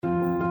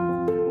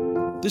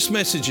This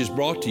message is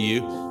brought to you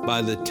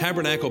by the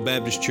Tabernacle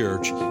Baptist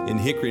Church in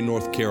Hickory,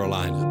 North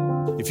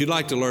Carolina. If you'd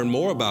like to learn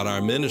more about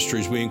our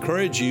ministries, we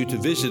encourage you to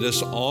visit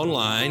us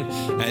online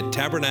at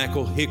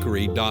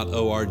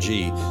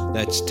tabernaclehickory.org.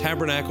 That's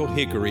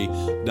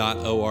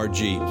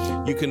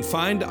tabernaclehickory.org. You can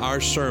find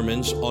our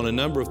sermons on a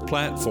number of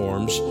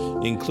platforms,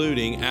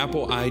 including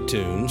Apple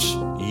iTunes,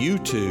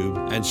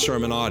 YouTube, and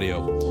Sermon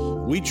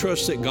Audio. We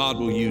trust that God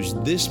will use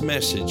this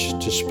message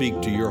to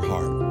speak to your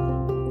heart.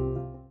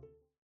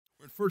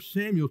 1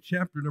 Samuel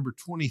chapter number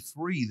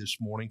 23 this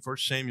morning. 1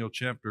 Samuel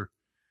chapter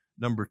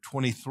number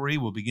 23.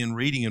 We'll begin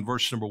reading in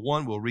verse number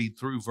 1. We'll read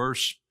through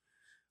verse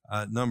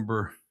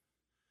number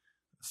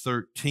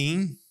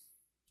 13.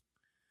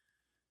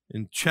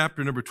 In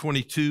chapter number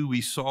 22,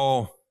 we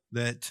saw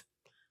that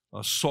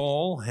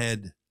Saul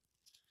had,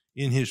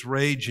 in his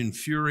rage and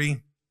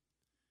fury,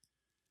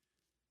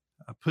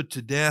 put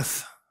to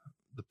death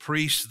the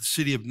priests of the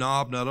city of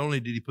Nob. Not only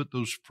did he put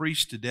those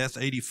priests to death,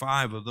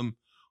 85 of them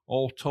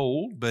all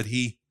told, but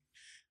he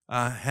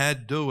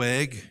had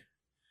Doeg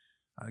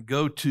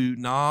go to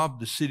Nob,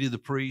 the city of the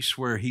priests,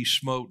 where he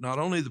smote not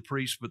only the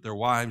priests, but their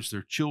wives,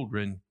 their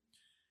children,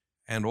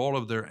 and all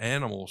of their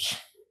animals.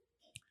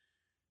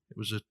 It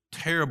was a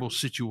terrible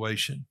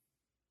situation.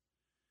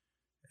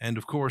 And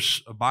of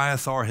course,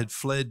 Abiathar had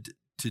fled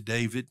to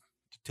David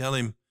to tell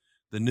him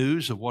the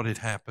news of what had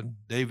happened.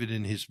 David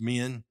and his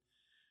men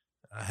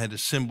had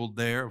assembled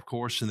there, of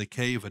course, in the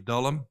cave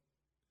Adullam.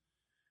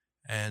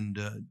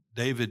 And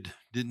David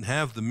didn't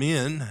have the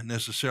men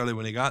necessarily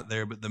when he got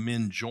there, but the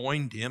men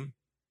joined him.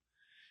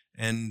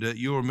 And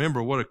you'll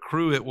remember what a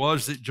crew it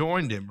was that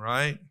joined him,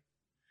 right?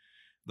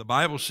 The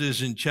Bible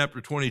says in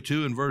chapter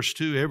 22 and verse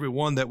 2,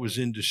 everyone that was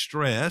in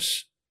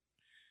distress,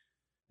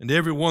 and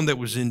everyone that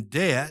was in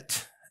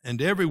debt,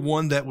 and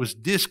everyone that was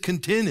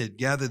discontented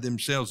gathered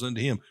themselves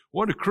unto him.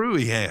 What a crew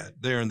he had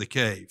there in the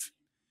cave.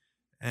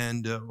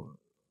 And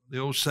the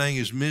old saying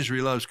is,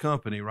 misery loves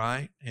company,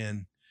 right?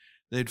 And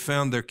they'd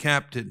found their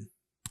captain,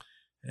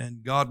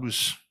 and God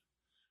was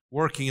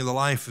working in the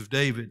life of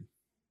David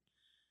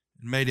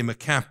and made him a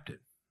captain.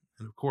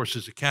 And of course,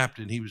 as a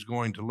captain, he was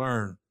going to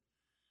learn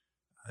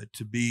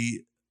to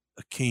be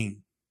a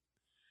king.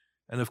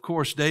 And of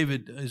course,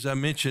 David, as I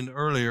mentioned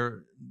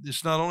earlier,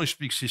 this not only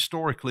speaks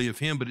historically of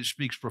him, but it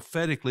speaks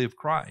prophetically of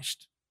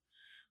Christ,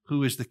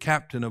 who is the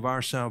captain of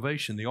our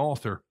salvation, the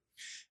author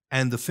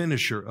and the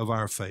finisher of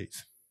our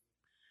faith.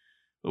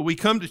 But we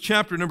come to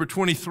chapter number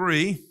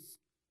 23,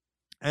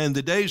 and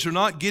the days are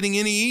not getting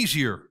any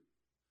easier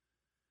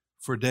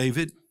for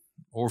David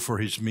or for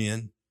his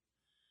men.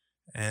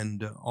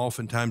 And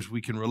oftentimes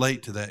we can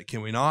relate to that,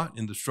 can we not,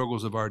 in the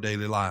struggles of our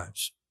daily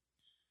lives.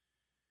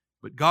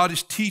 But God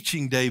is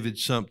teaching David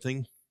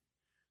something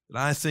that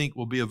I think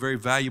will be a very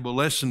valuable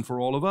lesson for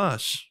all of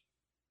us.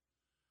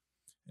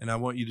 And I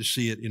want you to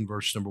see it in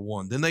verse number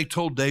 1. Then they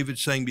told David,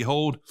 saying,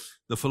 behold,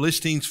 the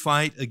Philistines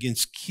fight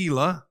against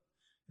Keilah,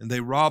 and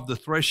they rob the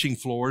threshing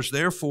floors.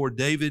 Therefore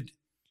David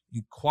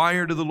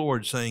inquired of the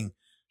Lord, saying,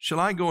 shall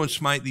I go and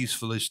smite these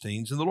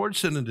Philistines? And the Lord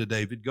said unto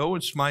David, go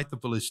and smite the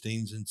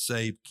Philistines and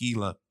save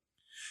Keilah.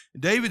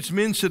 And David's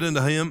men said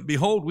unto him,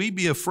 behold, we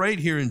be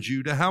afraid here in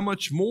Judah. How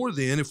much more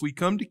then if we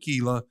come to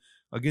Keilah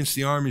against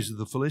the armies of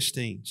the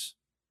Philistines?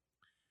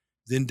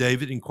 Then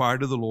David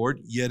inquired of the Lord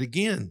yet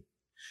again.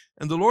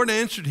 And the Lord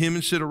answered him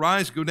and said,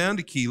 arise, go down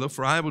to Keilah,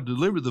 for I will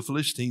deliver the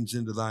Philistines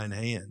into thine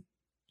hand.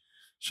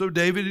 So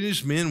David and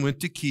his men went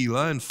to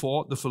Keilah and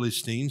fought the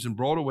Philistines and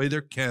brought away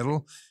their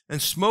cattle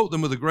and smote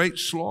them with a great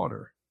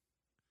slaughter.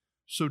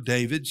 So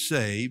David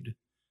saved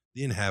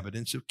the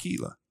inhabitants of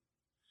Keilah.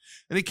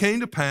 And it came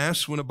to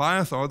pass, when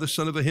Abiathar the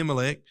son of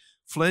Ahimelech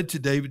fled to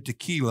David to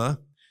Keilah,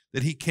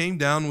 that he came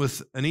down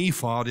with an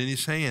ephod in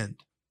his hand.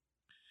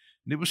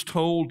 And it was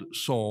told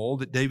Saul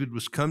that David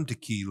was come to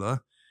Keilah.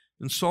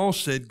 And Saul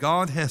said,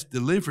 God hath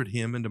delivered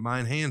him into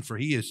mine hand, for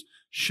he is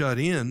shut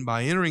in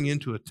by entering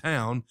into a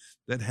town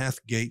that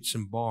hath gates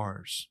and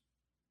bars.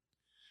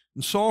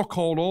 And Saul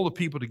called all the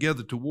people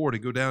together to war to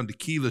go down to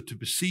Keilah to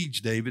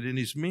besiege David and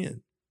his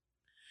men.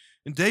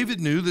 And David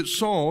knew that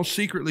Saul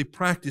secretly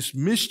practiced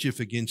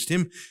mischief against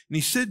him, and he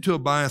said to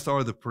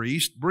Abiathar the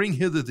priest, bring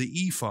hither the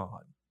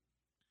ephod.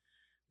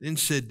 Then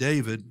said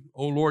David,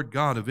 O Lord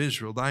God of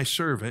Israel, thy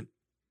servant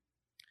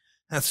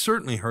hath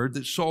certainly heard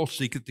that Saul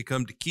seeketh to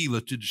come to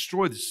Keilah to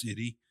destroy the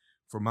city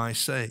for my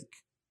sake.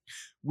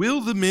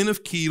 Will the men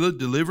of Keilah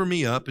deliver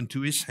me up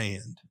into his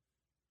hand?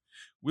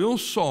 Will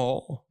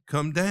Saul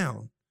come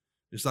down,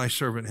 as thy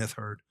servant hath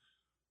heard?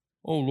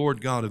 O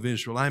Lord God of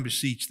Israel, I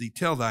beseech thee,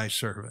 tell thy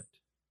servant.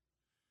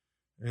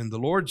 And the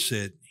Lord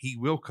said, he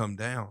will come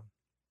down.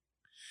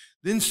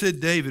 Then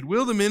said David,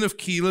 will the men of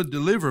Keilah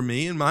deliver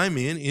me and my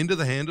men into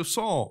the hand of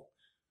Saul?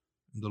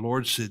 And the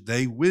Lord said,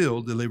 they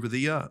will deliver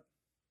thee up.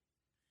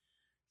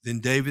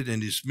 Then David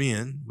and his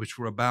men, which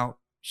were about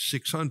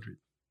 600,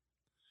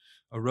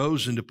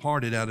 arose and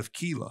departed out of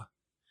Keilah,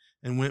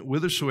 and went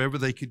whithersoever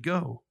they could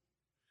go.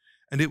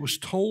 And it was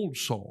told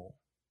Saul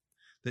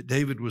that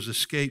David was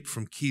escaped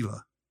from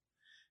Keilah,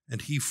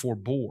 and he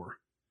forbore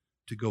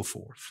to go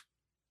forth.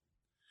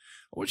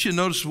 I want you to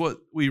notice what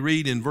we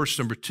read in verse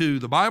number 2.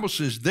 The Bible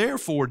says,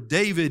 therefore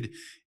David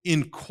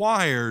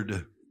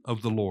inquired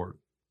of the Lord.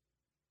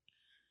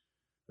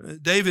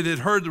 David had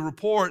heard the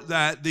report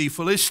that the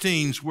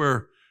Philistines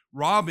were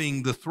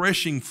robbing the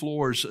threshing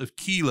floors of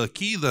Keilah.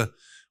 Keilah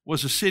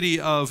was a city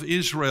of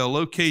Israel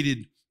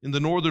located in the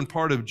northern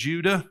part of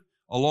Judah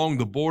along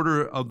the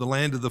border of the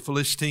land of the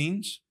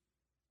Philistines.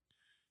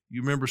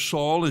 You remember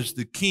Saul is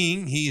the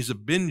king. He is a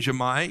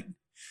Benjamite.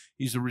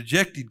 He's a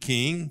rejected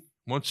king.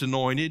 Once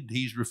anointed,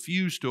 he's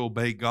refused to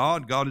obey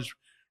God. God has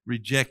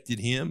rejected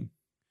him.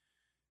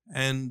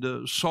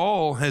 And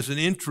Saul has an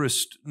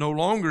interest no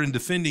longer in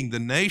defending the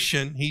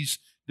nation. He's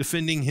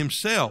defending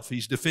himself.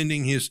 He's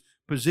defending his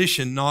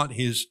position, not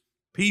his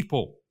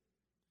people.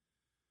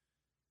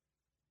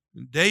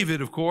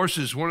 David, of course,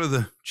 is one of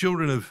the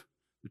children of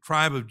the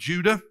tribe of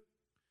Judah.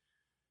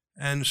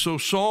 And so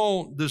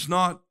Saul does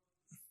not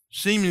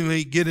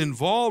seemingly get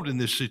involved in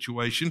this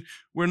situation.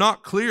 We're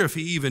not clear if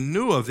he even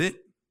knew of it.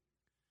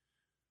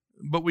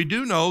 But we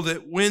do know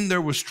that when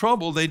there was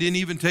trouble, they didn't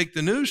even take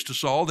the news to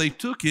Saul. They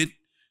took it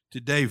to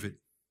David.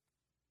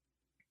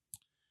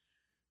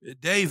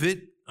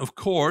 David, of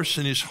course,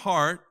 in his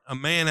heart, a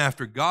man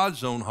after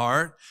God's own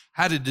heart,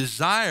 had a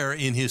desire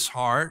in his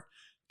heart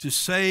to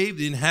save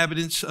the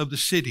inhabitants of the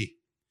city.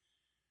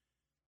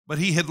 But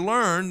he had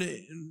learned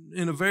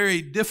in a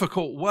very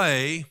difficult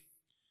way,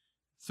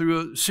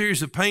 through a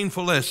series of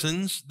painful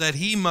lessons, that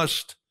he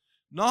must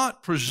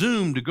not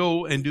presume to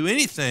go and do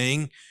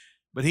anything,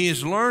 but he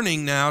is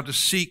learning now to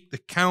seek the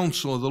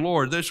counsel of the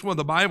Lord. That's what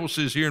the Bible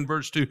says here in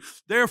verse 2.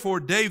 Therefore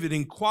David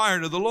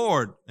inquired of the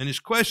Lord, and his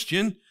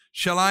question,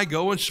 shall I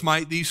go and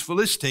smite these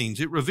Philistines?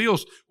 It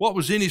reveals what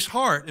was in his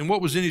heart, and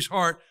what was in his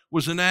heart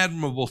was an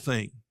admirable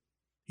thing.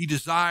 He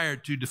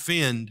desired to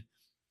defend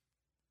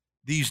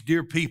these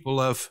dear people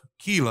of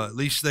Keilah. At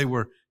least they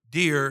were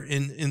dear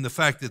in the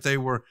fact that they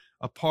were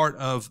a part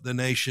of the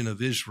nation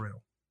of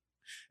Israel.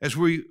 As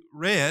we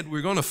read,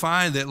 we're going to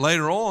find that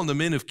later on the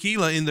men of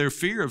Keilah, in their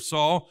fear of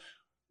Saul,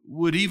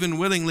 would even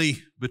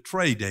willingly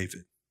betray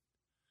David.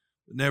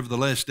 But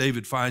nevertheless,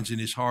 David finds in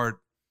his heart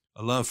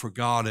a love for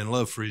God and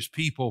love for his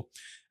people,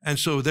 and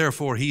so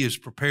therefore he is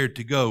prepared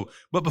to go.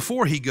 But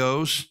before he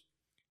goes,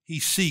 he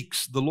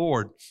seeks the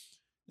Lord.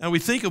 Now we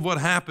think of what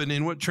happened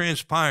and what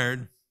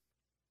transpired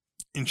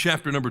in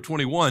chapter number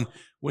 21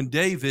 when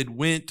David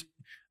went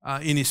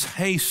in his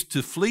haste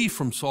to flee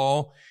from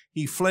Saul.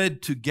 He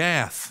fled to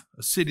Gath,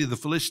 a city of the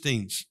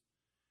Philistines.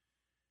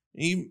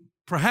 He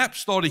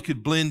perhaps thought he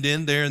could blend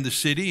in there in the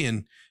city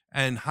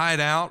and hide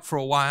out for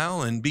a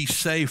while and be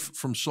safe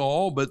from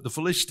Saul, but the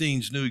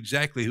Philistines knew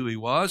exactly who he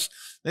was.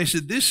 They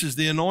said, this is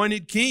the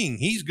anointed king.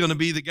 He's going to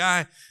be the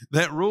guy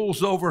that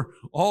rules over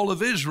all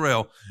of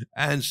Israel.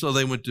 And so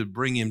they went to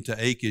bring him to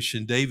Achish,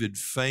 and David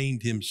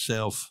feigned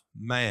himself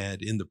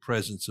mad in the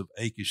presence of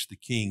Achish, the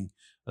king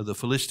of the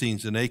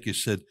Philistines. And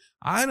Achish said,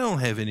 I don't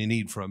have any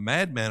need for a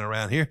madman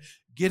around here.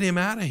 Get him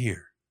out of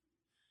here.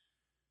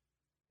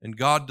 And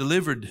God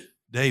delivered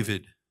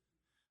David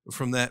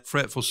from that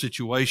fretful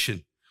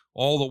situation.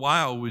 All the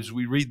while, as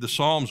we read the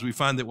Psalms, we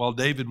find that while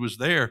David was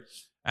there,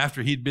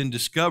 after he'd been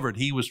discovered,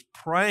 he was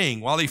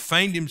praying. While he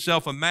feigned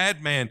himself a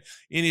madman,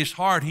 in his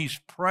heart, he's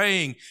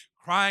praying,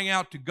 crying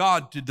out to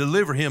God to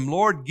deliver him.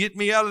 Lord, get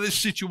me out of this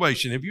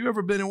situation. Have you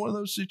ever been in one of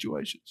those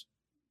situations?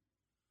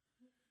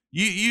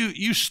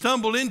 You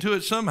stumble into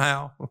it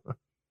somehow,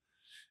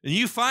 and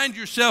you find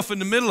yourself in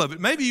the middle of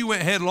it. Maybe you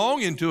went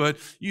headlong into it.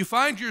 You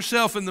find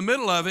yourself in the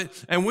middle of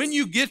it, and when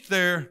you get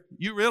there,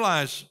 you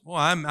realize, well,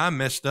 I'm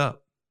messed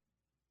up.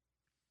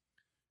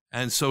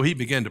 And so he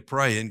began to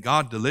pray, and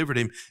God delivered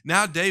him.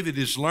 Now David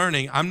is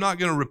learning, I'm not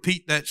going to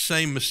repeat that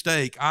same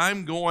mistake.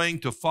 I'm going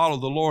to follow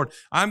the Lord.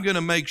 I'm going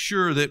to make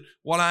sure that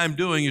what I'm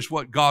doing is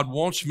what God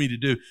wants me to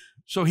do.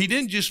 So he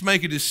didn't just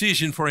make a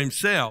decision for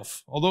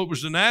himself. Although it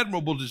was an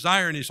admirable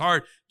desire in his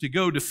heart to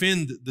go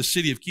defend the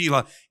city of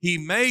Keilah, he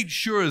made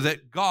sure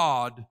that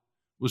God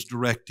was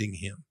directing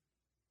him.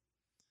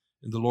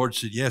 And the Lord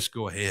said, yes,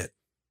 go ahead.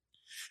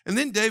 And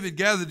then David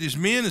gathered his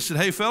men and said,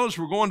 hey, fellas,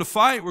 we're going to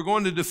fight. We're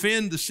going to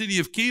defend the city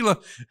of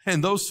Keilah.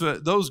 And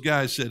those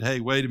guys said, hey,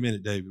 wait a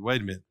minute, David,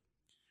 wait a minute.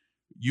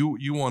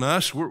 You want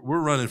us? We're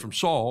running from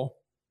Saul.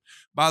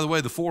 By the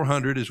way, the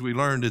 400, as we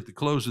learned at the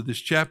close of this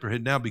chapter,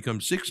 had now become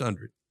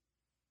 600.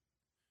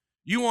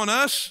 You want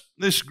us,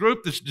 this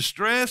group that's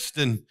distressed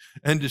and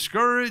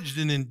discouraged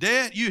and in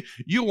debt,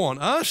 you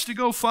want us to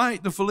go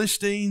fight the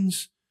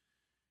Philistines?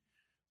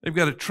 They've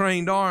got a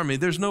trained army.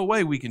 There's no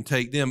way we can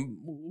take them.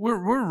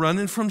 We're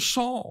running from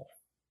Saul.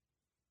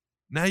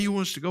 Now you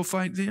want us to go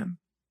fight them?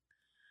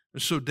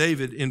 And so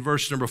David, in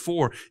verse number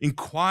 4,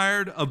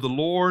 inquired of the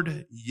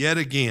Lord yet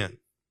again.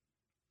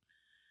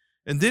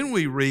 And then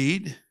we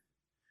read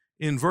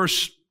in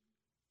verse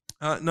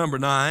number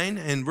 9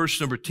 and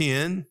verse number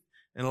 10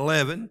 and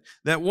 11,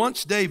 that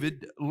once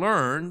David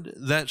learned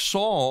that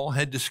Saul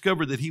had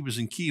discovered that he was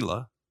in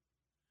Keilah,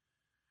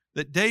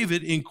 that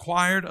David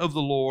inquired of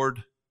the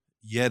Lord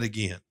yet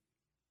again.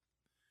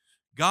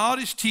 God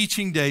is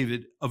teaching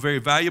David a very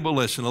valuable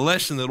lesson, a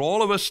lesson that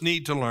all of us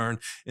need to learn,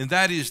 and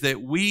that is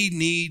that we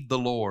need the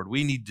Lord.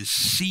 We need to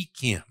seek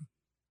Him,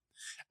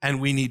 and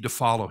we need to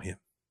follow Him.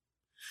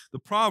 The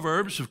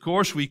Proverbs, of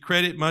course, we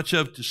credit much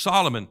of to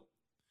Solomon,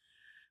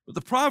 but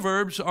the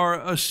Proverbs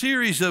are a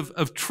series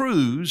of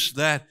truths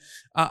that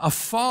a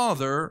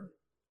father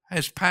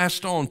has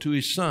passed on to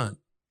his son.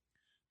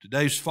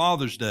 Today's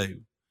Father's Day,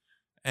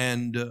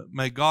 and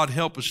may God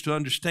help us to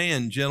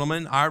understand,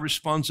 gentlemen, our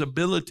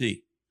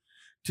responsibility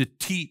to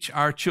teach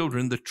our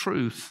children the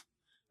truth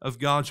of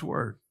God's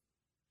Word.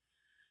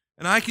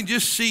 And I can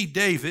just see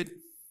David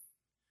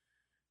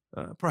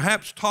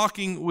perhaps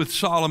talking with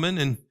Solomon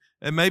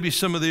and maybe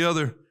some of the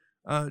other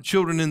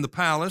children in the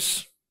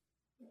palace.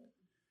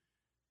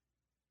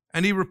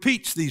 And he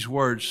repeats these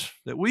words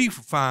that we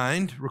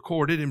find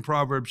recorded in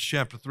Proverbs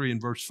chapter 3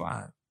 and verse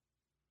 5.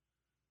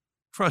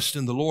 Trust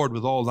in the Lord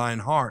with all thine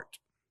heart,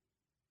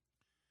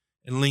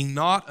 and lean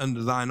not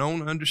unto thine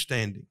own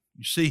understanding.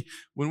 You see,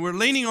 when we're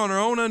leaning on our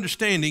own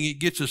understanding, it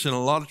gets us in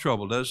a lot of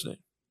trouble, doesn't it?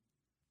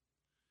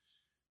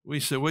 We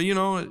say, well, you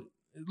know, it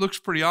looks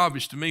pretty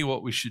obvious to me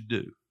what we should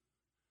do.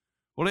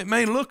 Well, it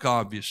may look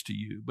obvious to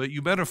you, but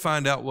you better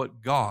find out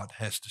what God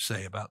has to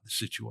say about the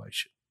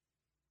situation.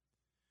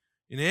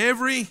 In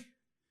every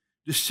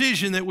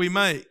decision that we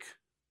make,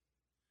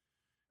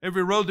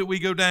 every road that we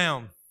go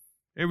down,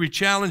 every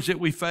challenge that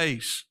we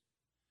face,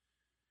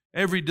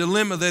 every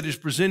dilemma that is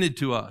presented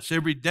to us,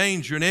 every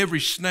danger and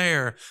every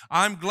snare,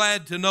 I'm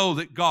glad to know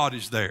that God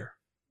is there.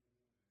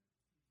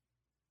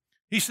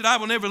 He said, I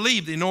will never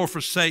leave thee nor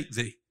forsake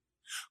thee.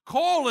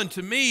 Call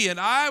unto me, and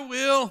I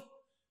will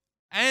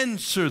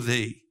answer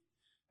thee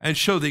and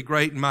show thee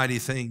great and mighty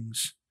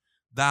things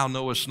thou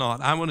knowest not.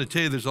 I want to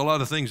tell you, there's a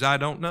lot of things I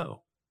don't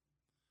know,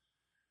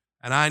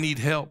 and I need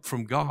help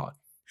from God.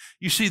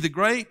 You see, the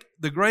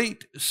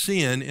great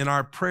sin in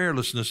our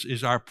prayerlessness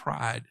is our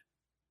pride.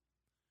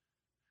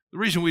 The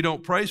reason we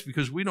don't pray is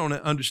because we don't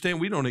understand,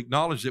 we don't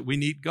acknowledge that we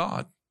need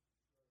God.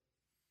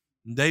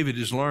 And David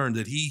has learned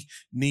that he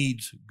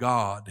needs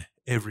God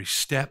every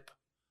step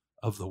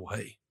of the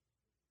way.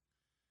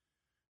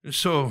 And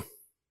so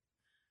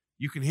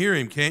you can hear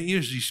him, can't you,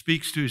 as he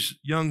speaks to his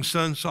young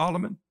son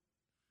Solomon?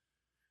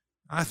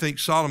 I think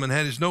Solomon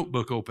had his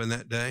notebook open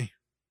that day.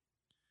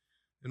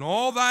 In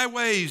all thy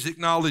ways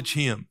acknowledge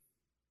him.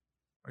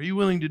 Are you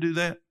willing to do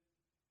that?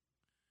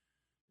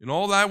 In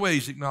all thy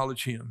ways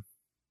acknowledge him,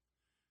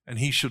 and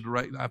he shall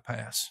direct thy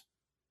paths.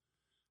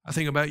 I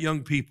think about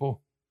young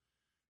people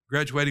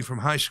graduating from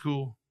high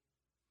school,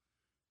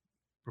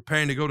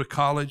 preparing to go to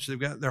college. They've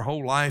got their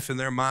whole life in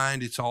their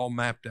mind. It's all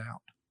mapped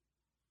out.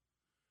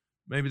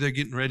 Maybe they're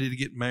getting ready to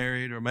get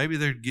married, or maybe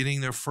they're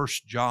getting their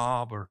first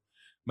job or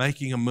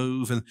making a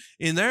move. And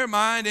in their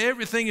mind,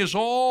 everything is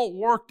all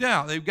worked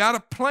out. They've got a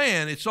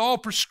plan. It's all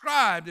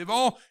prescribed. They've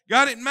all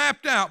got it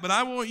mapped out. But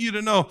I want you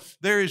to know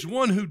there is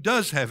one who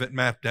does have it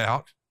mapped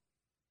out.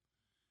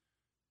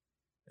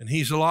 And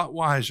he's a lot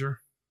wiser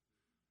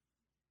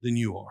than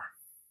you are.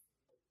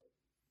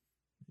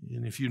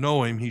 And if you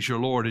know him, he's your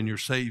Lord and your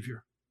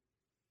Savior.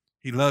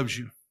 He loves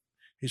you.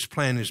 His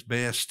plan is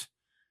best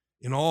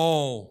in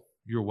all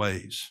your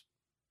ways.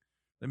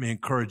 Let me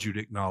encourage you to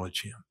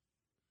acknowledge him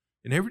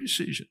in every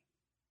decision.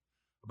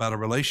 About a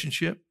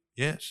relationship,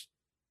 yes.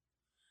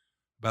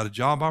 About a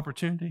job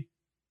opportunity,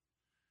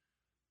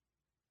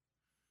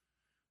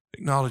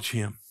 acknowledge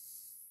him.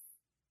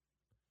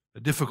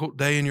 A difficult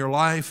day in your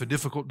life, a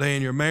difficult day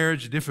in your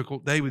marriage, a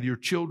difficult day with your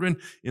children,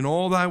 in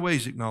all thy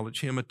ways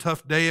acknowledge him. A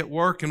tough day at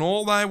work, in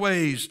all thy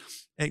ways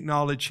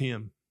acknowledge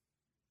him.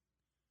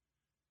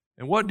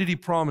 And what did he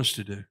promise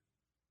to do?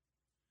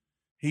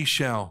 He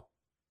shall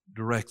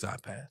direct thy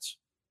paths.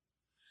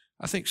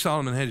 I think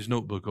Solomon had his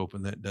notebook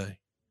open that day.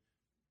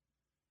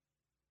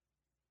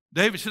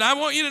 David said, I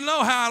want you to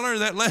know how I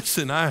learned that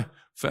lesson. I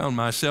found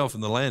myself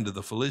in the land of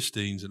the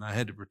Philistines, and I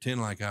had to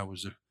pretend like I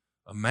was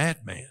a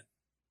madman.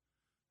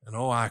 And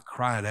I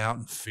cried out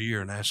in fear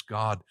and asked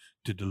God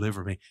to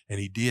deliver me, and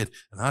he did.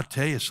 And I'll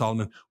tell you,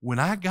 Solomon, when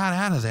I got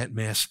out of that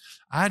mess,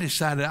 I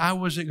decided I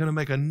wasn't going to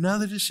make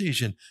another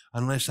decision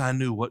unless I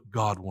knew what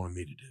God wanted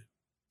me to do.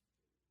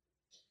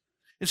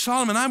 And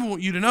Solomon, I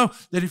want you to know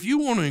that if you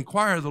want to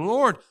inquire of the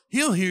Lord,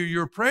 he'll hear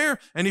your prayer.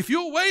 And if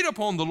you'll wait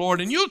upon the Lord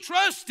and you'll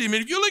trust him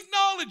and if you'll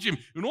acknowledge him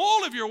in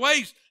all of your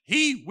ways,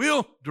 he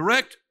will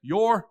direct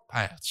your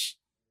paths.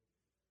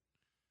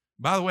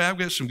 By the way, I've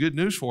got some good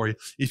news for you.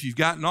 If you've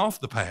gotten off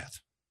the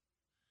path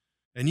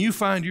and you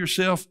find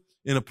yourself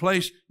in a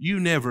place you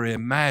never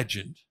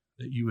imagined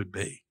that you would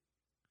be,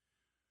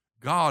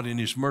 God in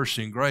his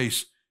mercy and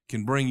grace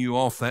can bring you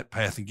off that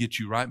path and get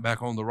you right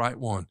back on the right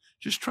one.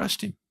 Just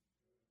trust him.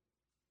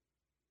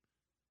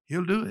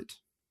 He'll do it.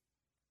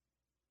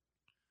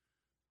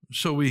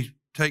 So we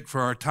take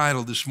for our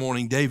title this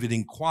morning, David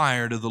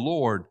inquired of the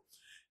Lord.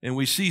 And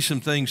we see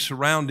some things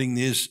surrounding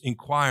this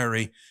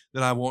inquiry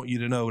that I want you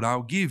to note.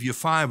 I'll give you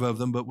 5 of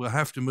them, but we'll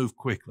have to move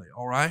quickly,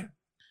 all right?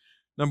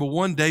 Number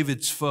 1,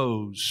 David's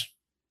foes.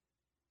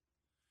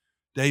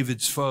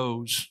 David's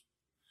foes.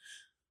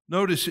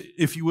 Notice,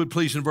 if you would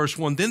please, in verse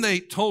 1, then they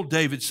told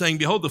David, saying,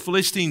 behold, the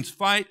Philistines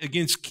fight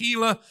against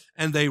Keilah,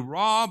 and they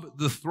rob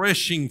the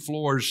threshing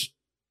floors.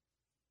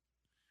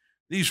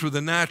 These were the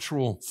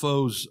natural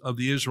foes of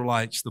the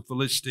Israelites, the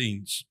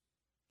Philistines.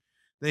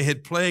 They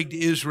had plagued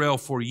Israel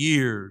for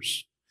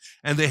years,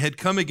 and they had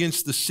come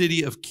against the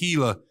city of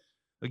Keilah,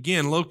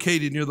 again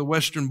located near the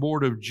western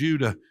border of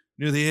Judah,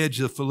 near the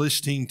edge of the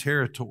Philistine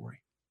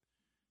territory,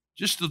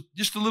 just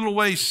a little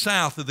ways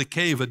south of the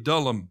cave of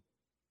Adullam.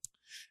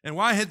 And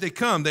why had they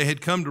come? They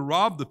had come to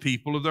rob the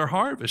people of their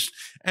harvest.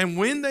 And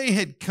when they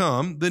had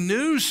come, the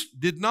news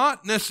did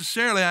not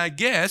necessarily, I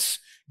guess,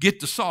 get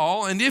to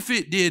Saul. And if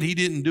it did, he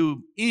didn't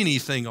do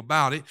anything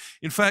about it.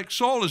 In fact,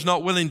 Saul is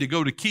not willing to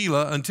go to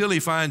Keilah until he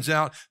finds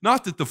out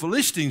not that the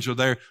Philistines are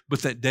there,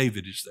 but that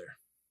David is there.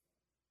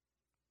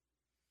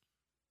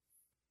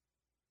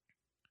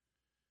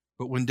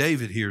 But when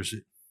David hears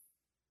it,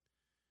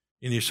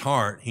 in his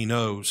heart, he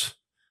knows,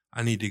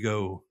 I need to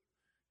go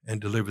and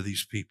deliver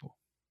these people.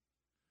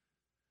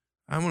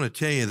 I want to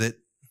tell you that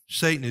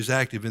Satan is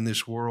active in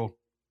this world.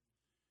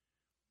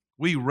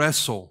 We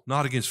wrestle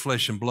not against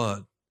flesh and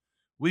blood.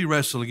 We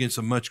wrestle against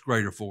a much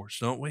greater force,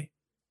 don't we?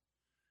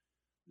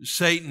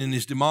 Satan and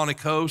his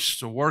demonic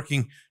hosts are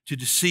working to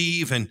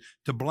deceive and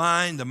to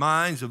blind the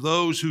minds of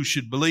those who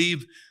should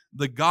believe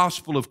the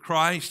gospel of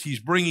Christ. He's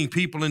bringing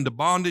people into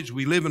bondage.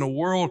 We live in a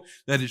world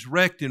that is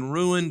wrecked and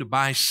ruined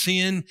by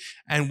sin,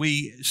 and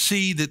we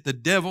see that the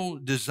devil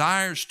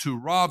desires to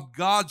rob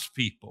God's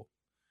people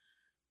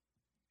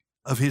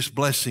of his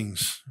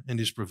blessings and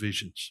his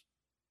provisions.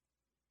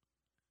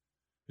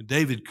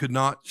 David could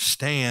not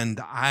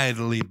stand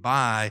idly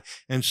by,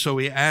 and so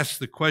he asked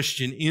the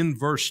question in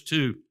verse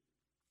 2,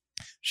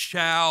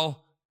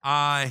 shall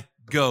I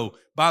go?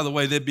 By the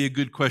way, that'd be a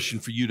good question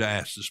for you to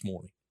ask this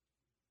morning.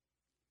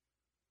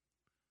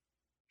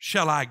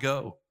 Shall I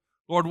go?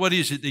 Lord, what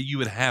is it that you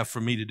would have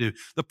for me to do?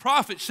 The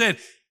prophet said,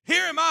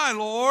 here am I,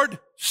 Lord,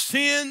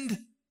 send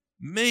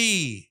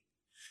me.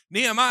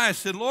 Nehemiah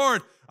said,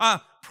 Lord,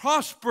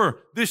 prosper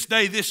this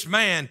day this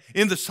man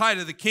in the sight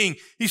of the king.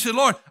 He said,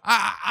 Lord,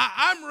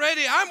 I'm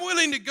ready. I'm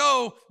willing to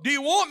go. Do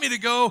you want me to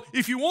go?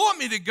 If you want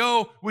me to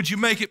go, would you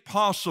make it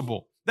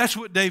possible? That's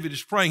what David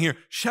is praying here.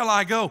 Shall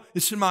I go?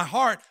 It's in my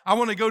heart. I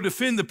want to go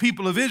defend the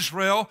people of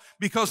Israel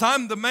because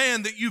I'm the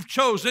man that you've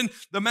chosen,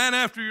 the man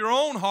after your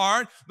own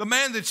heart, the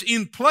man that's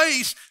in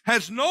place,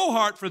 has no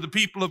heart for the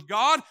people of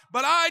God,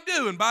 but I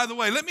do. And by the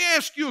way, let me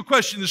ask you a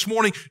question this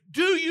morning.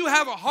 Do you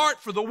have a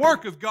heart for the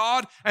work of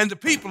God and the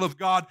people of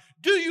God?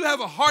 Do you have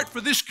a heart for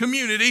this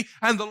community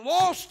and the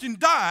lost and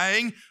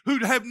dying who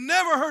have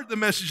never heard the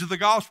message of the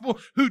gospel,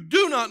 who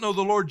do not know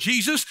the Lord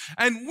Jesus,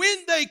 and when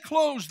they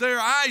close their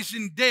eyes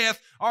in death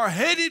are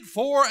headed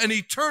for an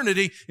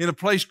eternity in a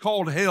place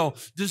called hell?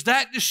 Does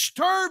that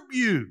disturb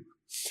you?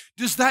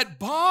 Does that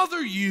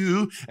bother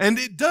you? And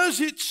does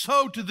it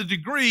so to the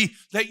degree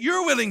that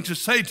you're willing to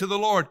say to the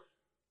Lord,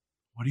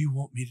 what do you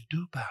want me to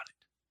do about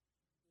it?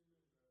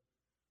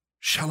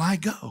 Shall I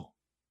go?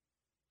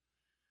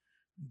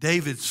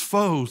 David's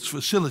foes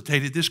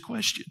facilitated this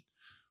question.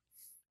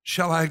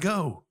 Shall I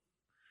go?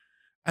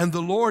 And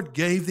the Lord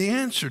gave the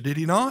answer, did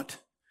he not?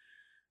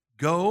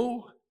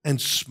 Go and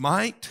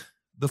smite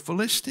the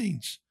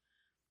Philistines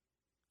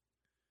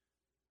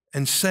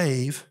and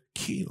save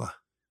Keilah.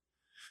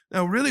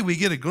 Now, really, we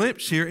get a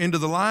glimpse here into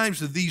the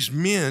lives of these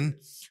men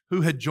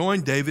who had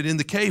joined David in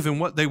the cave and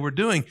what they were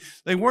doing.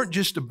 They weren't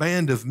just a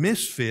band of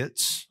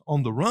misfits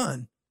on the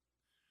run.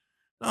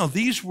 No,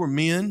 these were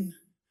men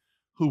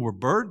who were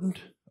burdened,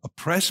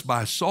 oppressed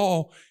by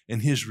Saul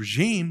and his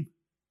regime,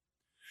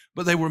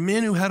 but they were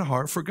men who had a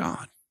heart for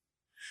God.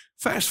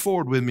 Fast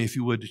forward with me, if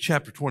you would, to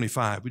chapter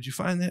 25. Would you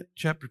find that?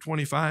 Chapter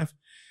 25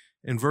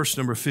 and verse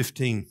number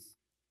 15.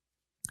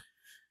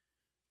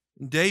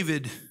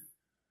 David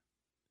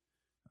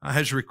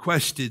has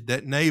requested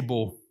that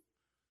Nabal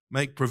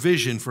make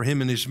provision for him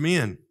and his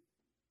men.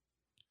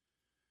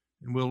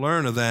 And we'll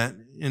learn of that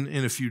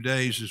in a few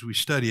days as we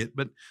study it.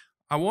 But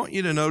I want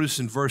you to notice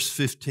in verse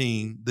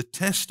 15 the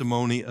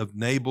testimony of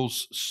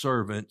Nabal's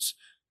servants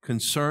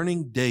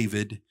concerning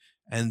David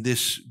and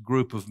this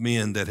group of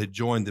men that had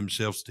joined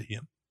themselves to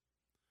him.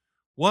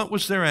 What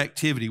was their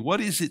activity?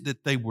 What is it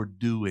that they were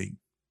doing?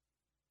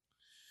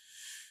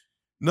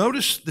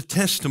 Notice the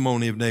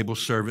testimony of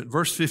Nabal's servant,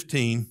 verse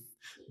 15.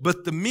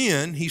 But the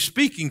men, he's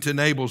speaking to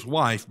Nabal's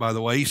wife, by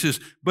the way, he says,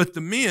 but the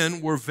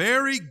men were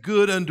very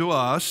good unto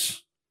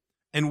us,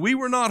 and we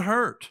were not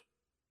hurt.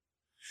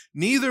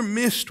 Neither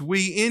missed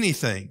we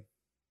anything,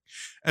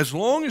 as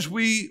long as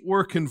we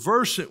were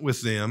conversant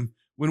with them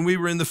when we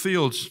were in the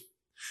fields.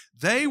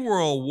 They were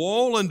a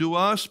wall unto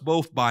us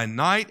both by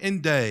night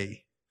and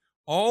day.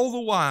 All the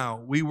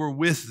while we were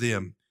with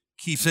them.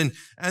 Keeps in,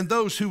 and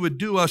those who would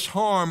do us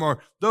harm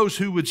or those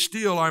who would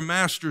steal our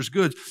master's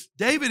goods.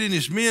 David and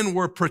his men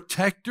were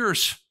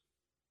protectors.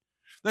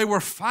 They were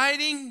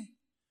fighting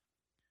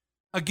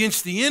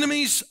against the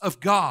enemies of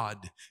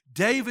God.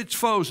 David's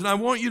foes. And I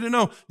want you to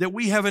know that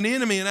we have an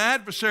enemy, an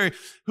adversary,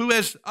 who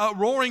as a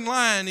roaring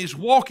lion is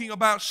walking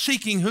about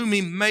seeking whom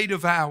he may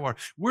devour.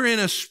 We're in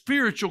a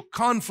spiritual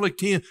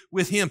conflict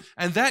with him,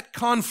 and that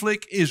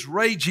conflict is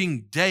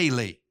raging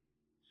daily.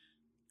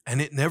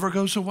 And it never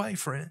goes away,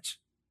 friends.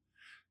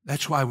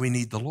 That's why we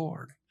need the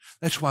Lord.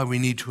 That's why we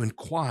need to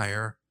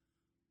inquire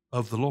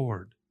of the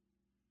Lord.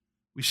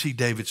 We see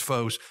David's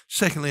foes.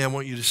 Secondly, I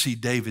want you to see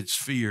David's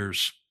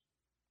fears.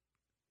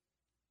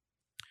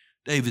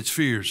 David's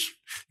fears.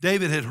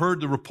 David had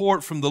heard the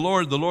report from the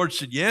Lord. The Lord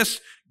said, yes,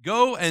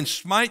 go and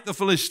smite the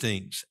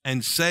Philistines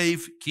and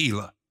save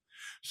Keilah.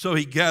 So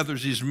he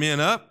gathers his men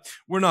up.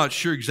 We're not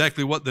sure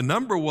exactly what the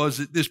number was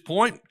at this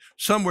point,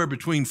 somewhere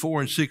between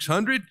 400 and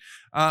 600.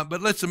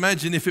 But let's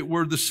imagine if it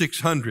were the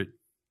 600.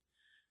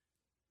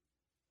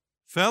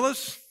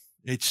 Fellas,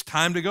 it's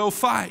time to go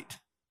fight.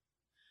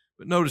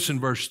 But notice in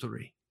verse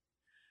 3,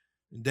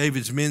 and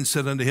David's men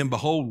said unto him,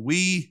 behold,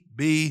 we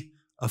be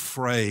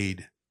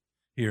afraid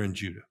here in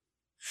Judah.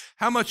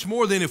 How much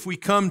more then if we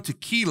come to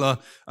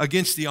Keilah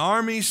against the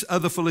armies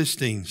of the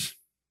Philistines?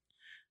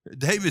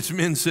 David's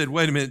men said,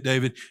 wait a minute,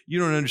 David, you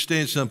don't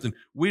understand something.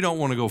 We don't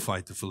want to go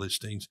fight the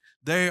Philistines.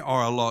 They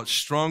are a lot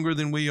stronger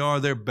than we are.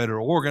 They're better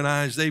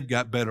organized. They've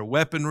got better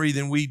weaponry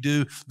than we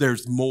do.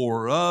 There's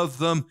more of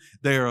them.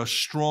 They're a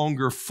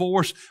stronger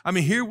force. I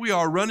mean, here we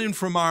are running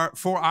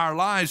for our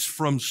lives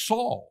from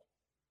Saul.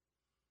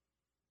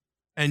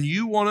 And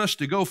you want us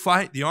to go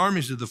fight the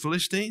armies of the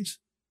Philistines?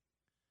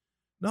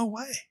 No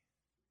way.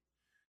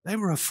 They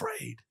were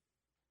afraid.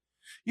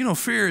 You know,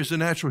 fear is a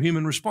natural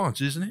human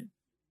response, isn't it?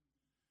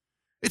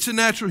 It's a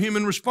natural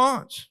human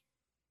response.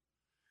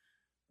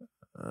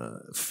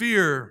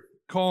 Fear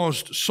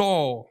caused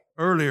Saul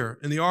earlier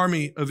in the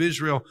army of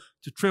Israel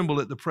to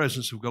tremble at the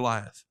presence of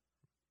Goliath.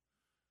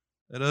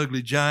 That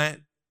ugly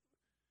giant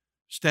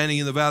standing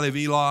in the valley of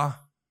Elah,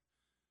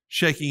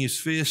 shaking his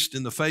fist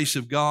in the face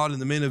of God and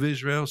the men of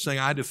Israel, saying,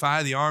 I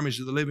defy the armies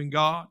of the living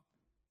God.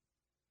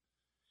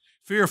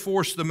 Fear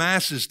forced the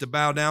masses to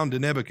bow down to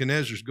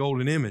Nebuchadnezzar's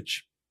golden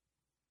image.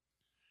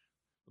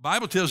 The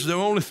Bible tells us there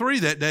were only 3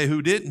 that day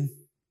who didn't.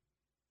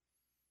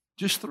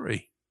 Just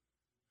 3.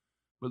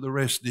 But the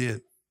rest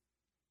did.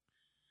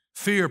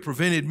 Fear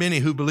prevented many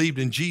who believed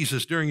in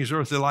Jesus during his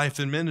earthly life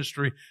and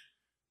ministry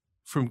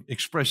from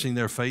expressing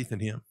their faith in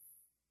him.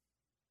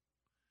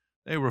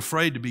 They were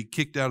afraid to be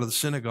kicked out of the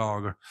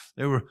synagogue, or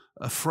they were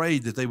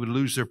afraid that they would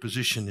lose their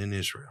position in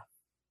Israel.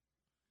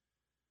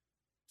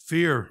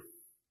 Fear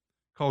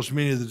caused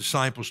many of the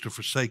disciples to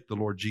forsake the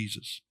Lord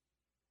Jesus.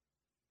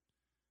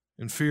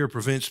 And fear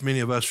prevents many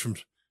of us from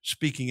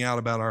speaking out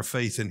about our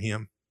faith in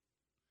him.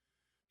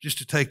 Just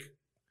to take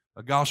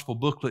a gospel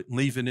booklet and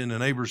leave it in a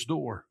neighbor's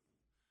door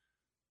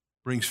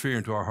brings fear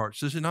into our hearts,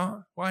 does it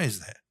not? Why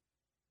is that?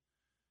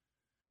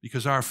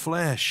 Because our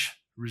flesh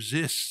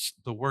resists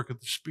the work of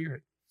the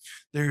Spirit.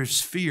 There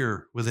is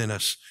fear within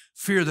us,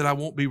 fear that I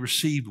won't be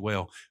received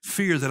well,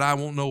 fear that I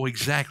won't know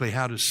exactly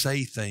how to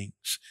say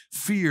things,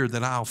 fear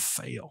that I'll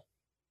fail.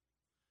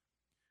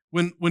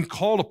 When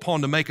called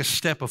upon to make a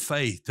step of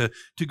faith,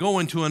 to go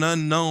into an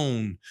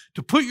unknown,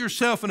 to put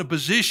yourself in a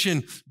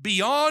position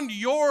beyond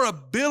your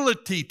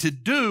ability to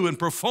do and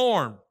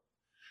perform,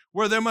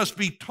 where there must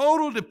be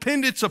total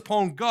dependence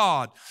upon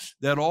God,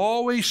 that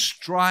always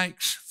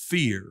strikes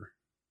fear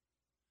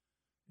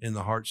in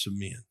the hearts of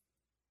men.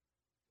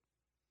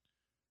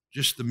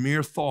 Just the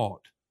mere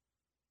thought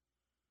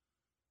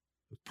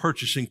of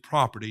purchasing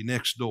property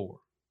next door,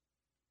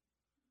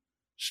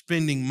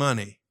 spending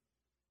money.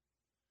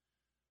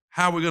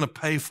 How are we going to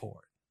pay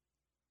for it?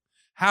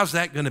 How's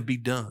that going to be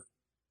done?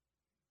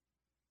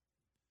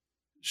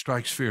 It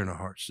strikes fear in our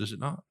hearts, does it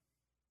not?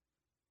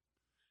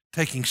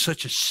 Taking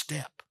such a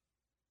step.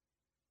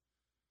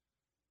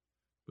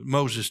 But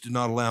Moses did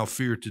not allow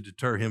fear to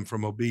deter him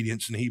from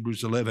obedience. In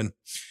Hebrews 11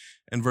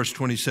 and verse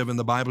 27,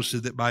 the Bible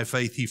said that by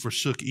faith he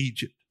forsook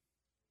Egypt,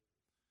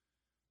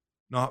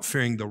 not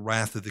fearing the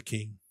wrath of the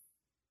king.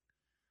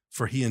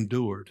 For he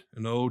endured.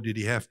 And oh, did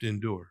he have to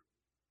endure?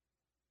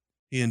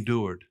 He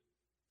endured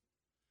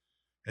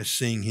as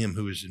seeing him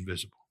who is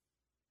invisible.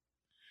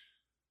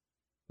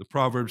 The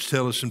Proverbs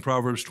tell us in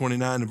Proverbs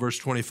 29 and verse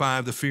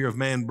 25, the fear of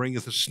man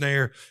bringeth a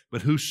snare,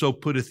 but whoso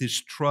putteth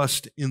his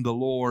trust in the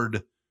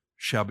Lord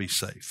shall be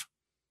safe.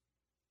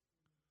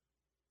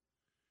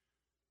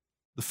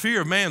 The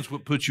fear of man is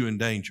what puts you in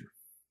danger,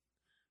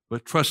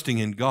 but trusting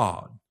in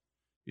God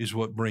is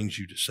what brings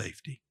you to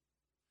safety.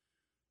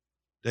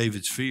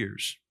 David's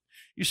fears.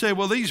 You say,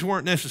 well, these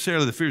weren't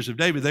necessarily the fears of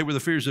David. They were the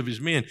fears of his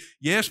men.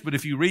 Yes, but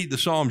if you read the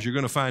Psalms, you're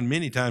going to find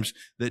many times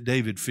that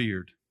David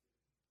feared.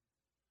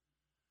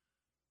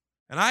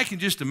 And I can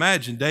just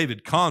imagine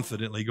David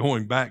confidently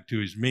going back to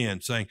his men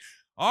saying,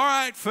 all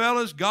right,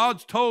 fellas,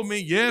 God's told me,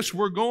 yes,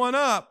 we're going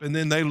up. And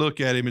then they look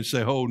at him and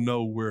say, oh,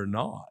 no, we're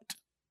not.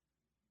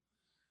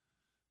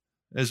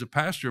 As a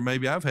pastor,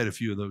 maybe I've had a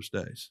few of those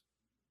days.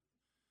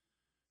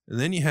 And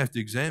then you have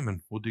to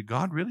examine, well, did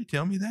God really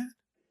tell me that?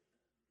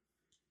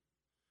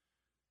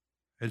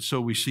 And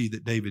so we see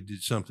that David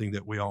did something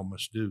that we all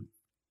must do.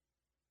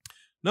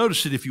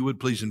 Notice it, if you would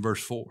please, in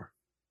verse 4.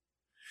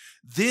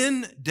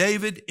 Then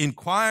David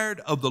inquired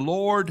of the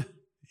Lord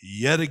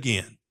yet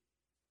again.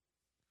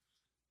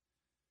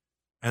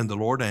 And the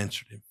Lord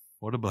answered him.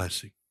 What a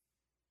blessing.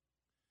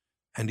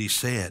 And he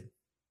said,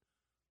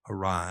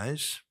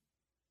 arise,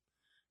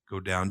 go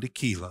down to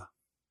Keilah.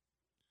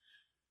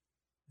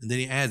 And then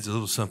he adds a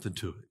little something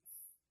to it.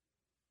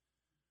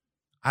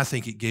 I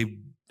think it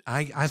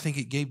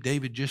gave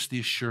David just the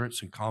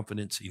assurance and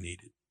confidence he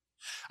needed.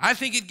 I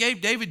think it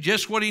gave David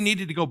just what he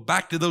needed to go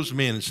back to those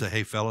men and say,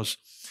 hey, fellas,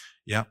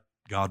 yeah,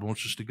 God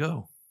wants us to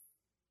go.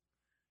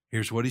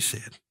 Here's what he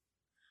said.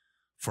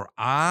 For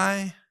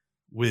I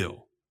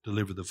will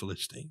deliver the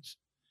Philistines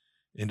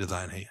into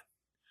thine hand.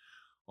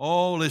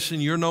 Oh,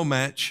 listen, you're no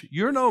match.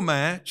 You're no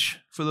match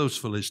for those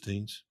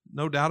Philistines.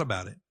 No doubt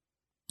about it.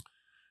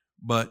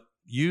 But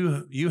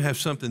you have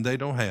something they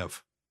don't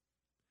have.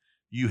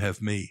 You have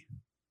me.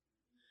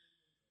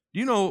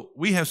 You know,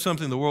 we have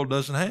something the world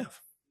doesn't have.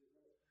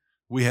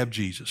 We have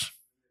Jesus.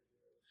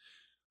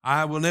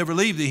 I will never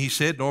leave thee, he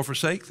said, nor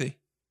forsake thee.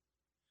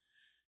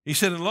 He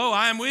said, and lo,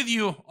 I am with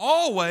you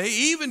always,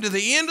 even to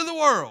the end of the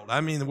world.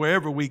 I mean,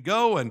 wherever we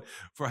go and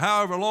for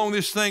however long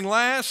this thing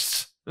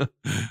lasts,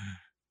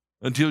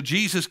 until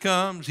Jesus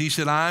comes, he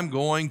said, I'm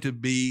going to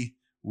be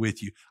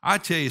with you. I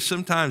tell you,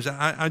 sometimes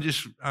I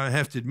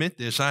have to admit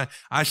this.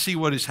 I see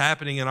what is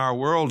happening in our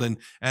world, and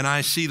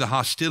I see the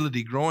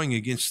hostility growing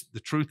against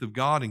the truth of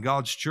God and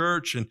God's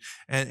church,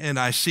 and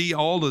I see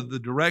all of the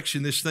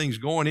direction this thing's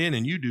going in,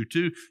 and you do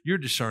too. You're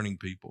discerning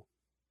people.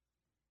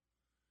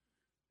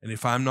 And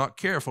if I'm not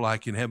careful, I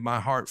can have my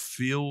heart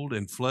filled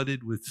and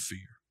flooded with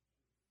fear.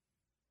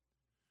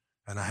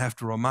 And I have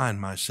to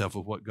remind myself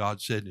of what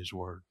God said in his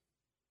word.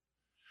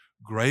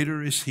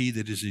 Greater is he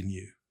that is in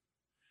you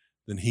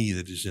than he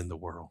that is in the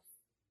world.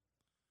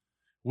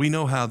 We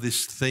know how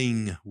this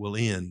thing will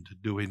end,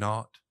 do we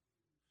not?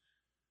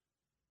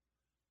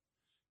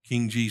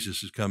 King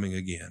Jesus is coming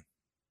again,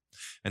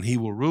 and he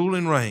will rule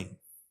and reign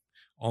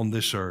on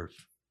this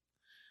earth,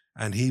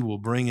 and he will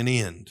bring an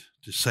end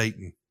to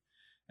Satan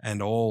and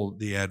all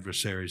the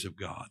adversaries of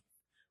God.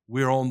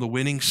 We're on the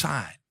winning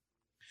side,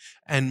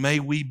 and may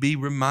we be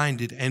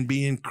reminded and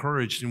be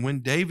encouraged. And when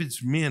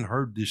David's men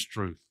heard this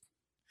truth,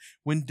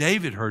 when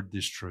David heard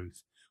this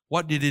truth,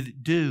 what did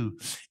it do?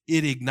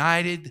 It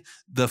ignited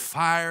the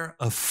fire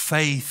of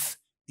faith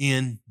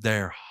in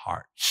their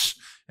hearts.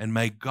 And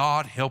may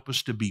God help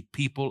us to be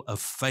people of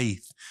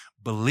faith,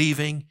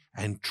 believing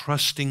and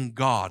trusting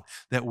God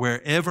that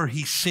wherever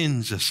he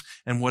sends us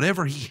and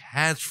whatever he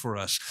has for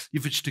us,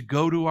 if it's to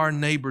go to our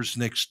neighbors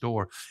next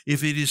door,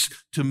 if it is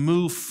to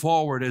move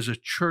forward as a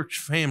church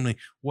family,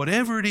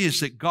 whatever it is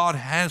that God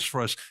has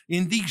for us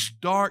in these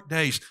dark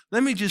days,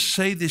 let me just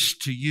say this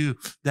to you,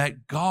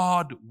 that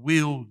God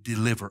will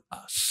deliver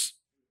us.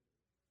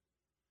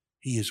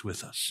 He is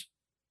with us.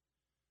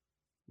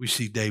 We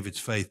see David's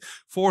faith.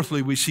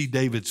 Fourthly, we see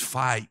David's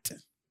fight.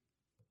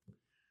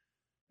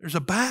 There's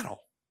a battle.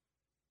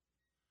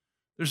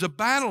 There's a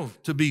battle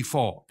to be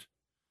fought.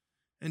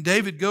 And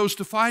David goes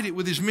to fight it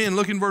with his men.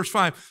 Look in verse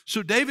 5.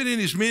 So David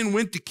and his men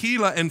went to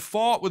Keilah and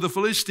fought with the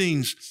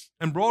Philistines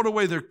and brought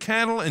away their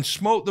cattle and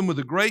smote them with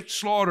a great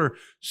slaughter.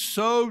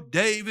 So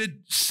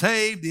David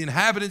saved the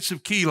inhabitants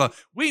of Keilah.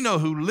 We know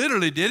who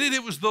literally did it.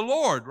 It was the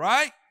Lord,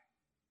 right?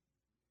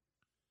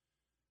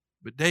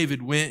 But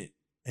David went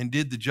and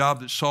did the job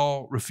that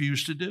Saul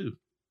refused to do.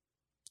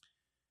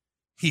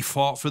 He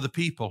fought for the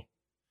people,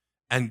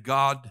 and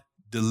God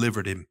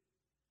delivered him.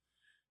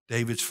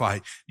 David's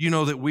fight. You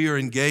know that we are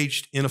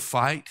engaged in a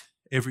fight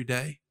every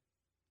day?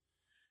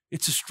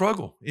 It's a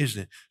struggle,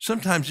 isn't it?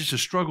 Sometimes it's a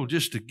struggle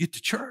just to get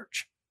to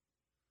church,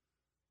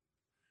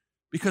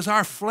 because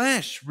our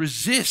flesh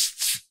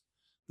resists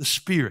the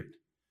Spirit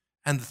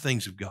and the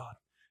things of God.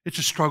 It's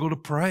a struggle to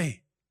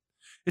pray.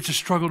 It's a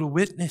struggle to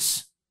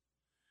witness.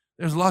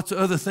 There's lots of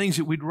other things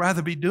that we'd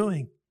rather be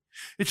doing.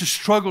 It's a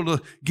struggle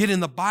to get in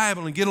the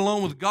Bible and get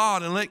alone with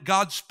God and let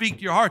God speak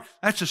to your heart.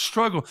 That's a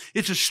struggle.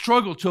 It's a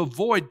struggle to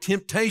avoid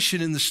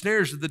temptation and the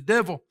snares of the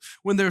devil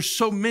when there's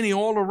so many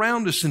all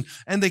around us,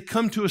 and they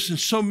come to us in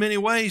so many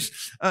ways.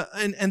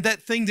 And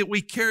that thing that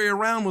we carry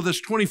around with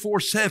us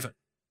 24/7.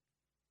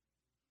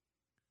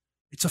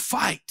 It's a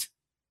fight.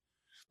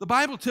 The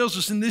Bible tells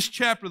us in this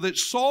chapter that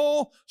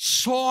Saul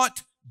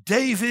sought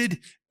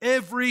David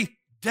every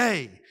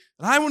day.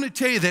 And I want to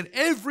tell you that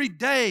every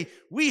day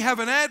we have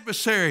an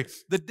adversary,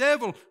 the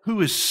devil, who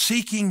is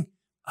seeking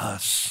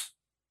us,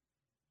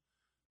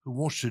 who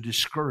wants to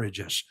discourage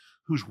us,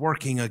 who's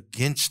working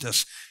against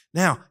us.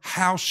 Now,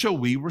 how shall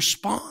we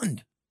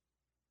respond?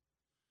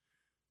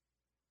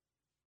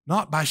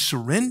 Not by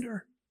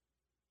surrender,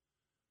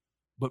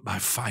 but by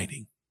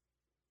fighting.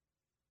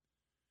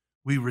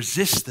 We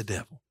resist the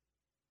devil.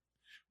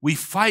 We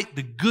fight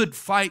the good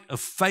fight of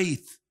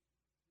faith.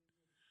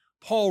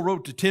 Paul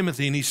wrote to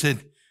Timothy and he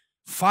said,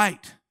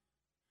 fight.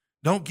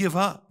 Don't give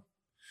up.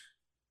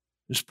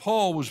 As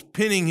Paul was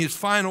penning his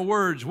final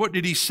words, what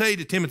did he say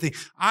to Timothy?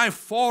 I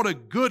fought a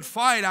good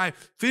fight. I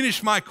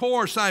finished my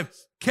course. I've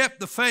kept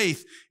the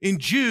faith. In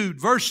Jude,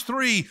 verse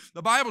 3,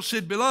 the Bible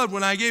said, "Beloved,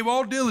 when I gave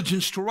all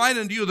diligence to write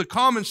unto you the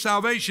common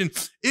salvation,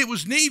 it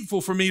was needful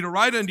for me to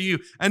write unto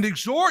you and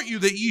exhort you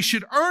that ye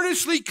should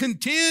earnestly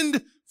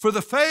contend for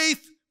the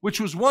faith which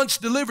was once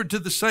delivered to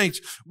the saints."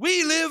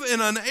 We live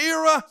in an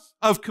era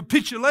of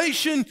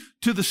capitulation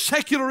to the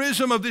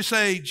secularism of this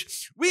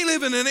age. We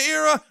live in an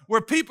era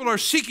where people are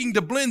seeking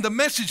to blend the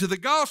message of the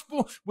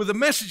gospel with the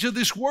message of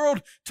this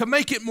world to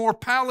make it more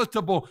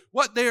palatable.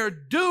 What they are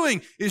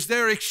doing is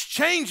they're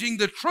exchanging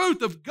the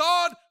truth of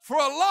God for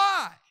a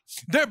lie.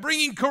 They're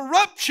bringing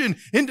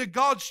corruption into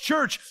God's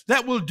church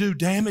that will do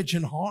damage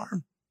and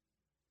harm.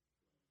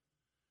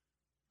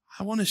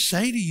 I want to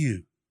say to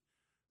you,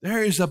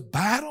 there is a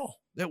battle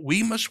that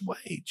we must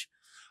wage,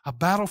 a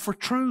battle for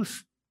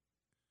truth.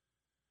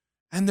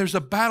 And there's a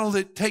battle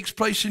that takes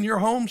place in your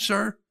home,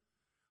 sir,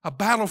 a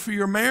battle for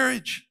your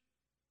marriage.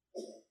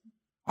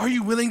 Are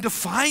you willing to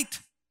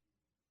fight?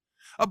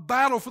 A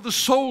battle for the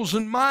souls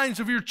and minds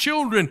of your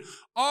children.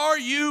 Are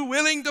you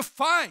willing to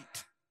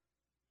fight?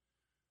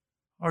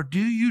 Or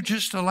do you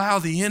just allow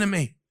the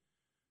enemy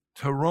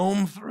to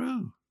roam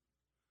through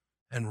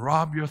and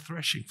rob your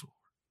threshing floor?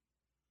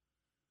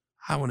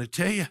 I want to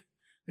tell you,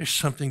 there's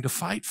something to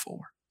fight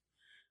for.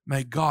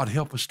 May God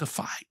help us to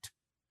fight.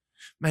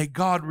 May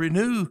God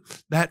renew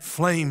that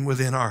flame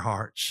within our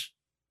hearts.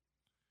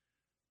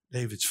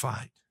 David's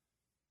fight.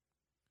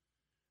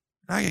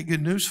 I got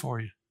good news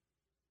for you.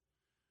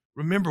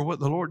 Remember what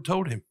the Lord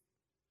told him.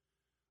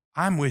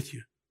 I'm with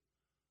you.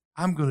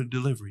 I'm going to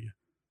deliver you.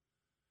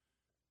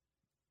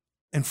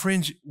 And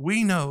friends,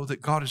 we know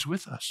that God is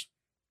with us.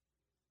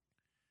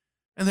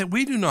 And that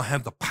we do not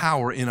have the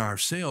power in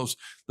ourselves.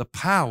 The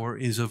power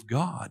is of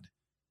God.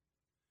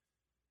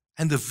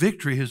 And the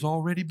victory has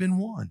already been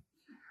won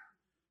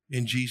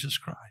in Jesus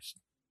Christ.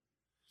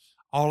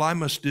 All I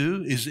must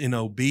do is in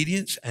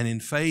obedience and in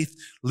faith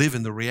live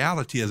in the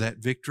reality of that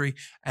victory,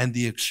 and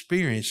the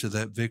experience of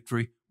that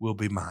victory will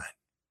be mine.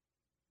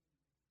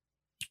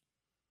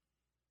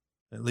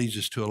 That leads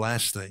us to a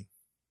last thing.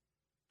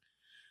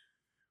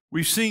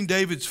 We've seen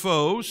David's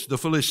foes, the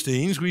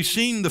Philistines. We've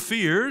seen the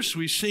fears.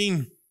 We've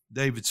seen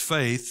David's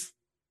faith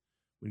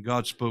when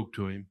God spoke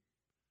to him.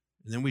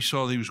 And then we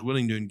saw that he was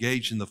willing to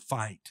engage in the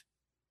fight,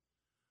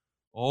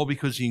 all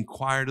because he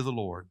inquired of the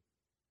Lord.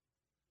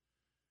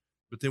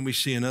 But then we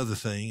see another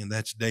thing, and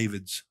that's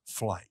David's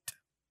flight.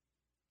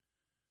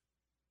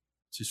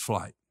 It's his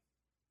flight.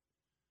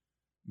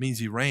 It means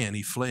he ran,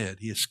 he fled,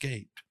 he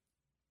escaped.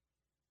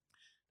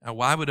 Now,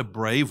 why would a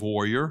brave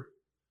warrior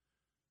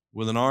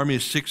with an army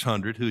of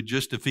 600 who had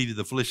just defeated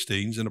the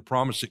Philistines and a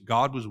promise that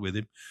God was with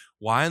him,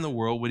 why in the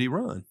world would he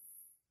run?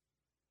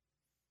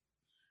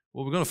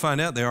 Well, we're going to find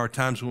out there are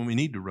times when we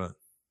need to run.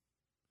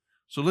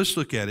 So let's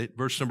look at it,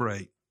 verse number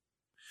 8.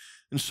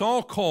 And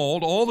Saul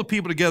called all the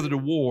people together to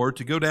war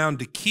to go down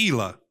to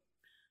Keilah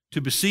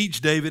to besiege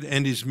David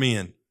and his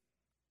men.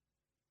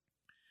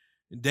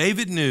 And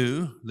David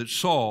knew that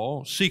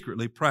Saul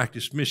secretly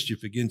practiced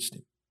mischief against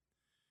him.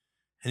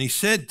 And he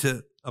said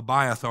to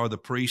Abiathar the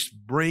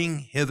priest, "Bring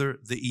hither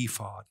the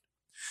ephod."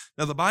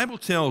 Now the Bible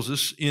tells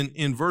us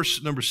in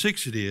verse number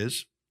 6 it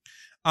is,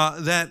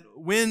 that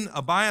when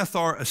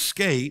Abiathar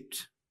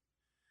escaped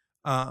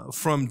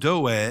from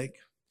Doeg,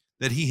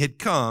 that he had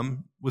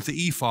come with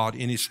the ephod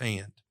in his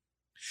hand.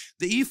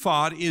 The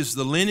ephod is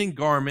the linen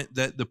garment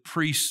that the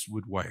priests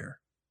would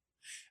wear.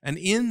 And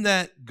in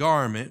that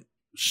garment,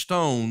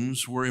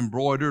 stones were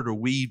embroidered or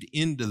weaved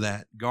into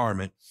that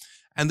garment.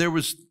 And there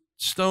was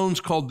stones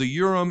called the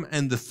Urim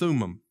and the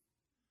Thummim.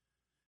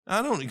 Now,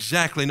 I don't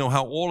exactly know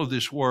how all of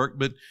this worked,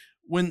 but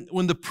when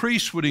the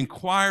priests would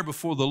inquire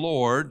before the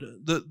Lord,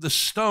 the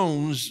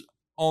stones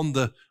on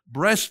the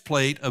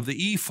breastplate of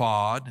the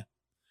ephod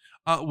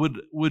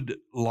would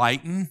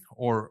lighten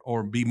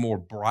or be more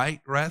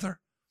bright,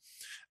 rather.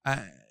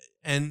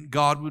 And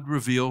God would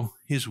reveal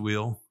his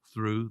will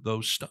through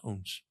those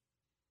stones.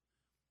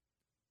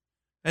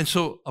 And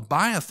so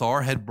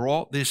Abiathar had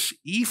brought this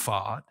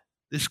ephod,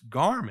 this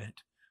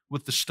garment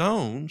with the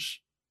stones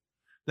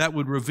that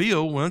would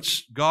reveal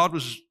once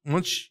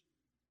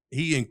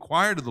he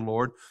inquired of the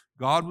Lord,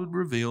 God would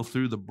reveal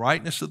through the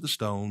brightness of the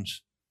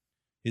stones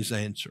his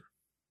answer.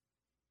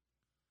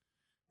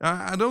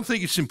 Now, I don't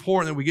think it's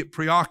important that we get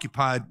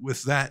preoccupied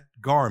with that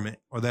garment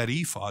or that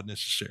ephod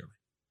necessarily.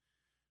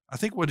 I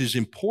think what is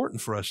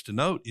important for us to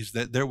note is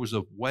that there was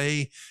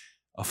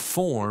a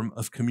form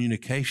of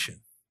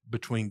communication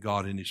between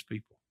God and his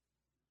people.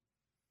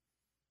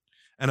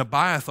 And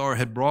Abiathar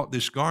had brought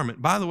this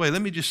garment. By the way,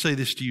 let me just say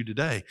this to you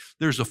today.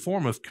 There's a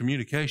form of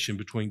communication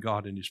between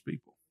God and his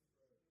people.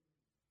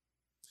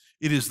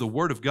 It is the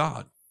Word of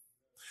God.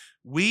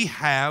 We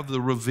have the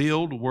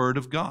revealed Word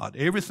of God.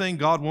 Everything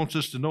God wants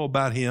us to know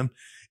about him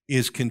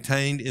is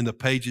contained in the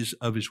pages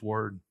of his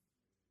Word.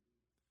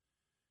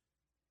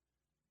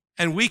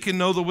 And we can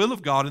know the will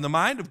of God and the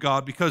mind of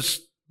God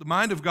because the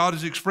mind of God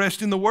is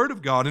expressed in the Word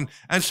of God.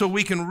 And so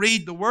we can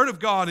read the Word of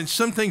God, and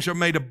some things are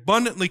made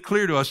abundantly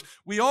clear to us.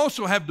 We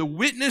also have the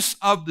witness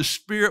of the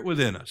Spirit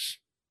within us.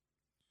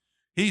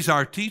 He's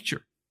our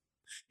teacher.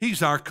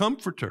 He's our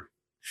comforter.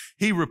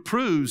 He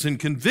reproves and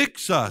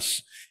convicts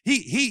us.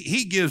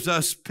 He gives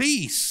us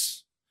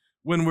peace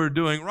when we're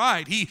doing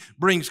right. He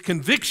brings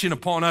conviction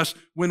upon us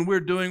when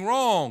we're doing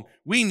wrong.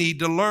 We need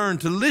to learn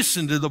to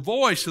listen to the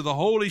voice of the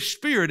Holy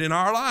Spirit in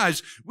our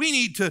lives. We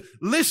need to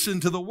listen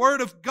to the Word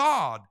of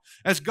God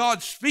as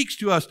God speaks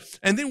to us.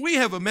 And then we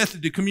have a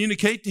method to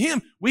communicate to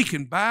Him. We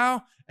can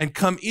bow and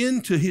come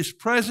into His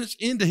presence,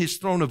 into His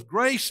throne of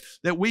grace,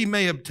 that we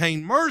may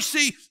obtain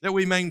mercy, that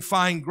we may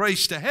find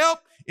grace to help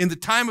in the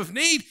time of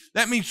need.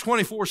 That means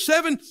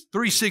 24/7,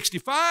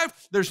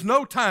 365. There's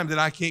no time that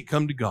I can't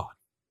come to God.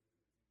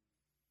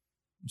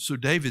 So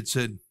David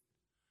said,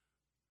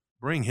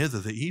 bring hither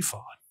the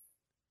ephod.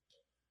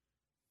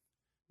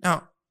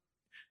 Now,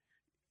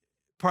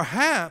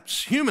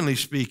 perhaps, humanly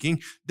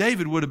speaking,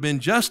 David would have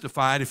been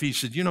justified if he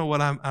said, you know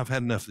what, I've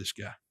had enough of this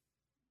guy.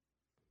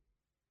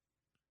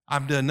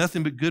 I've done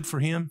nothing but good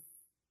for him.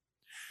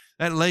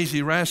 That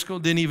lazy rascal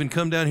didn't even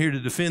come down here to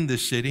defend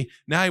this city.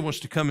 Now he wants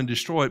to come and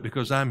destroy it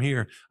because I'm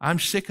here. I'm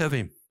sick of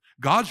him.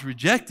 God's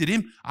rejected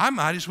him. I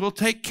might as well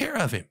take care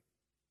of him.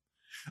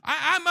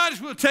 I might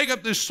as well take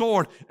up this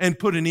sword and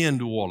put an end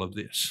to all of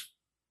this.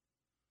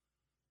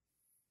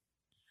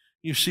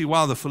 You see,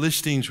 while the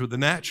Philistines were the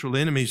natural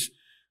enemies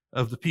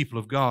of the people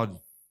of God,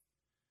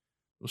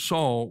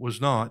 Saul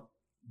was not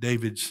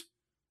David's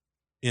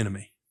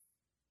enemy.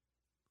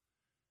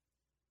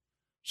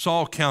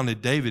 Saul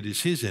counted David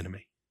as his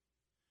enemy,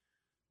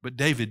 but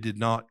David did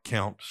not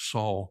count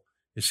Saul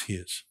as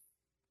his.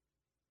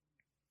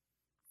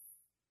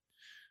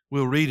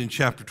 We'll read in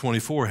chapter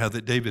 24 how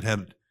that David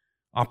had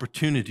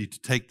opportunity to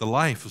take the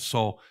life of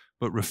Saul,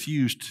 but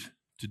refused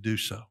to do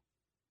so.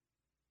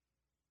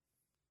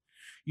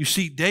 You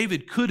see,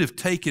 David could have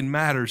taken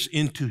matters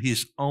into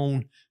his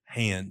own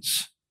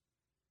hands,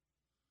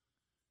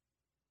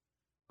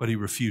 but he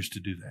refused to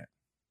do that.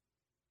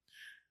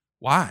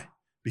 Why?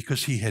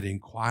 Because he had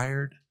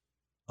inquired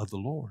of the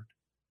Lord.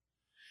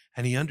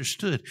 And he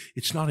understood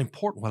it's not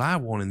important what I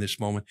want in this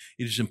moment.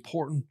 It is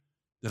important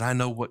that I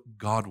know what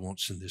God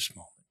wants in this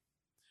moment.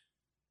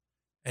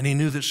 And he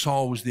knew that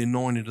Saul was the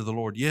anointed of the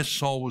Lord. Yes,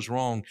 Saul was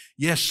wrong.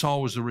 Yes,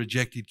 Saul was a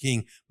rejected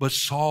king, but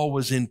Saul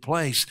was in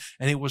place,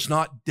 and it was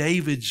not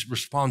David's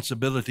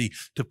responsibility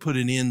to put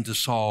an end to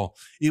Saul.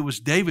 It was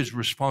David's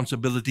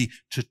responsibility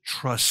to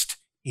trust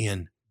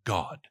in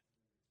God.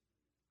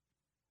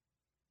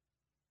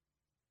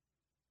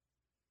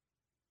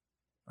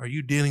 Are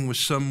you dealing with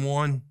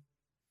someone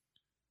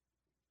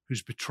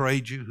who's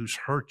betrayed you, who's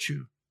hurt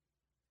you,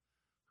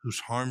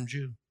 who's harmed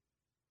you?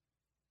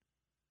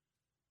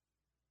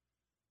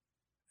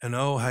 And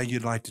oh, how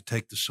you'd like to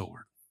take the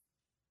sword.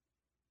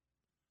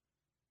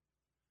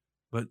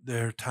 But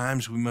there are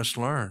times we must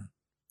learn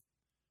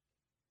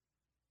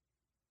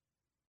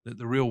that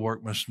the real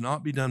work must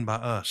not be done by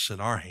us in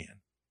our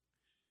hand.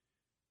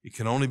 It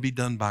can only be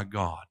done by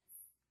God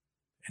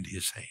and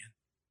His hand.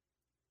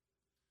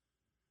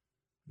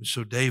 And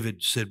so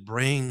David said,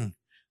 bring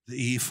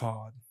the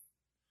ephod.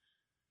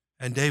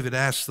 And David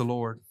asked the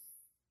Lord,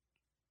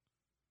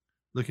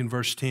 look in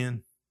verse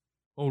 10,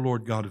 O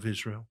Lord God of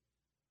Israel,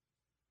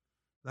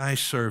 thy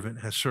servant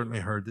has certainly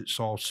heard that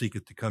Saul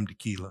seeketh to come to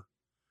Keilah,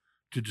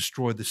 to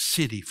destroy the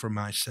city for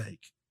my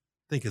sake.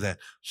 Think of that.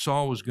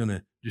 Saul was going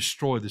to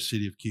destroy the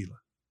city of Keilah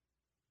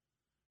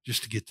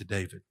just to get to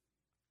David.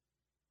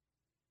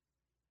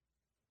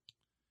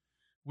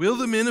 Will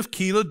the men of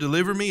Keilah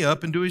deliver me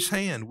up into his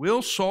hand?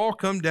 Will Saul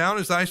come down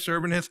as thy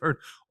servant hath heard?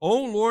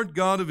 O Lord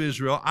God of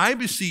Israel, I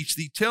beseech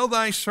thee, tell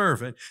thy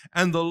servant.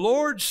 And the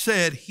Lord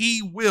said,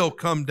 he will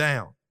come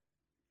down.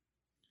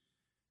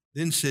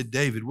 Then said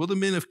David, will the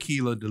men of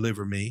Keilah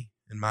deliver me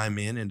and my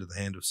men into the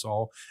hand of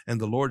Saul? And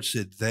the Lord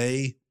said,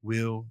 they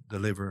will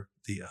deliver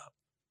thee up.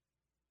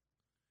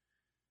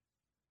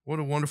 What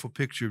a wonderful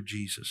picture of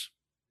Jesus,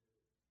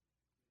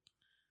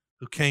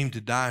 who came to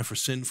die for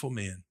sinful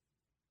men,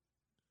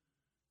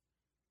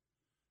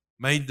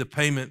 made the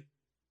payment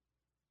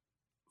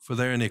for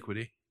their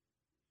iniquity,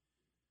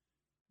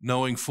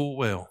 knowing full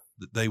well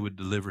that they would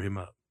deliver him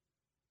up.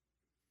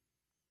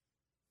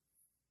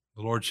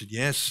 The Lord said,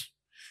 yes,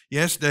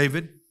 yes,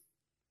 David,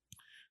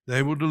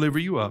 they will deliver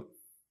you up.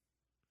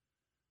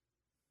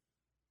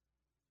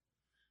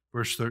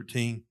 Verse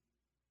 13,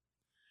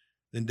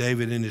 then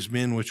David and his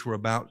men, which were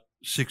about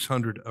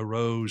 600,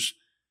 arose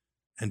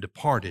and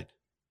departed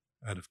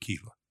out of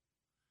Keilah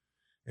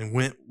and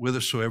went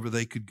whithersoever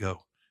they could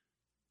go.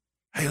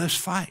 Hey, let's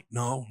fight.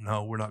 No,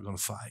 we're not going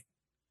to fight.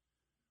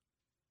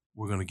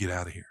 We're going to get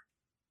out of here.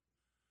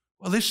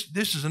 Well, this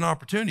is an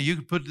opportunity. You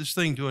could put this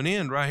thing to an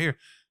end right here.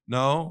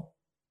 No,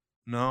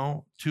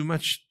 too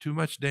much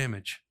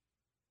damage.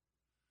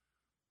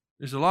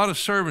 There's a lot of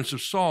servants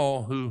of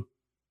Saul who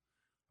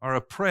are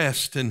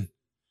oppressed and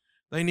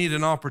they need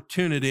an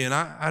opportunity, and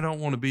I don't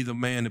want to be the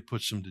man that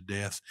puts them to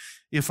death.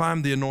 If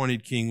I'm the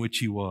anointed king, which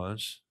he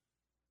was,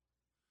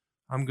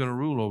 I'm going to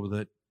rule over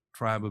that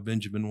tribe of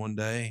Benjamin one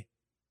day,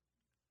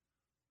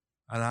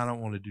 and I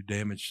don't want to do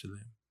damage to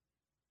them.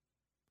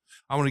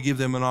 I want to give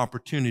them an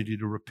opportunity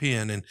to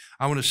repent, and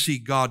I want to see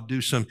God do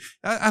some.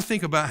 I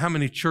think about how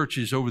many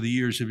churches over the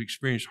years have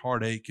experienced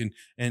heartache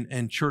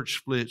and church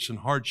splits and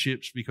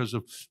hardships because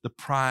of the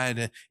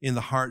pride in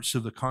the hearts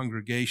of the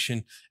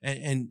congregation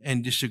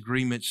and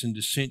disagreements and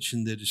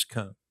dissension that has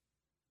come.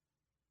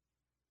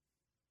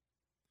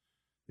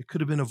 It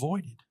could have been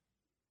avoided.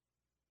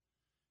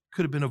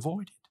 Could have been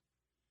avoided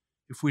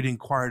if we'd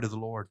inquired of the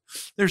Lord.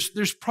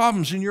 There's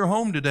problems in your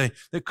home today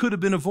that could have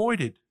been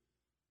avoided.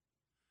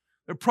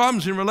 There are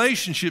problems in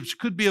relationships that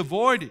could be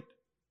avoided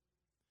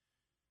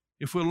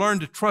if we'll learn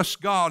to trust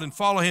God and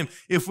follow Him,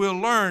 if we'll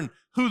learn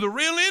who the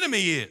real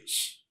enemy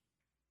is.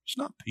 It's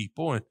not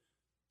people.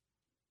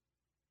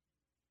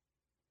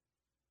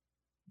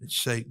 It's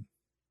Satan.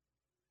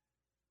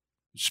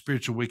 It's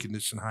spiritual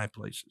wickedness in high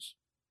places.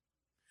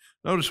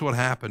 Notice what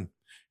happened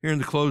here in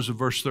the close of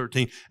verse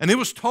 13. And it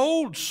was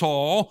told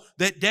Saul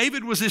that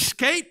David was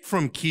escaped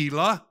from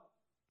Keilah,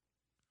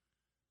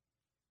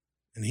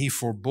 and he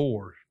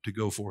forbore to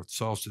go forth.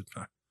 Saul said,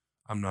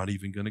 I'm not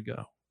even going to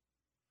go.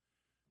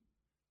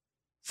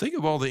 Think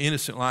of all the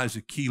innocent lives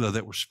of Keilah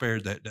that were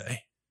spared that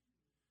day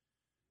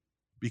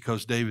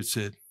because David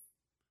said,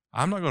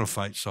 I'm not going to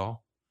fight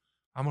Saul.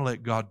 I'm going to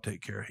let God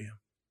take care of him.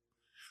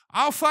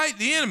 I'll fight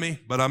the enemy,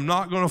 but I'm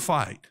not going to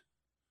fight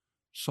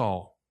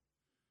Saul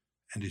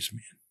and his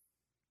men.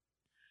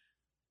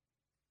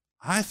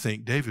 I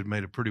think David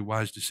made a pretty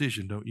wise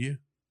decision, don't you?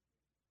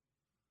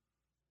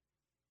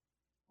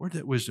 Where'd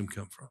that wisdom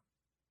come from?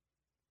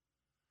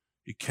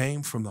 It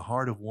came from the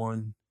heart of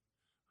one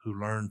who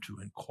learned to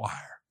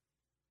inquire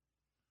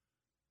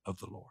of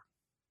the Lord.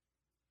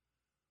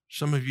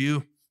 Some of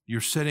you, you're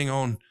sitting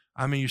on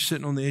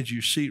the edge of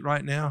your seat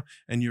right now,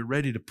 and you're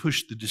ready to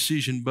push the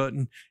decision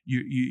button.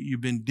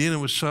 You've been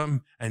dealing with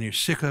something, and you're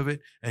sick of it,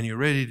 and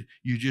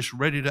you're just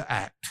ready to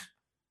act.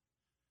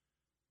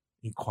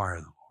 Inquire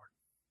of the Lord.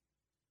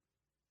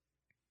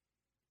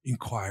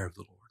 Inquire of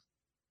the Lord.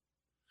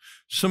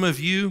 Some of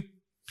you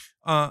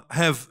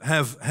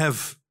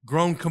have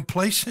grown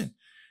complacent.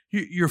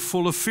 You're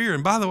full of fear.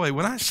 And by the way,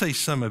 when I say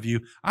some of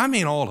you, I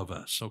mean all of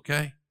us,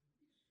 okay?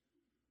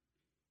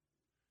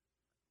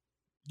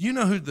 You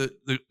know who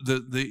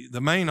the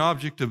main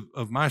object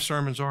of my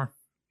sermons are?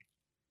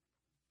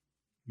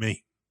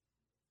 Me.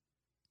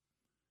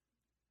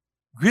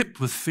 Gripped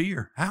with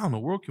fear. How in the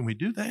world can we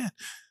do that?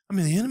 I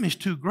mean, the enemy's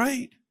too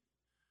great.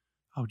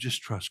 Oh,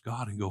 just trust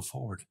God and go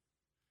forward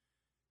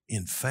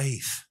in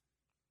faith.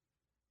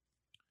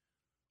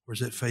 Where's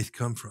that faith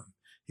come from?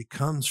 It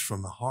comes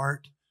from a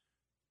heart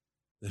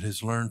that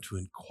has learned to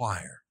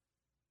inquire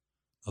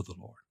of the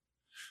Lord.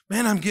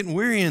 Man, I'm getting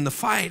weary in the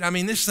fight. I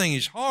mean, this thing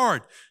is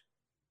hard.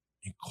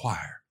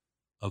 Inquire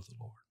of the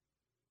Lord.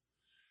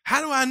 How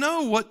do I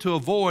know what to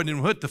avoid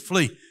and what to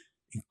flee?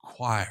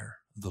 Inquire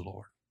of the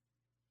Lord,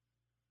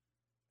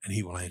 and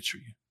He will answer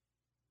you.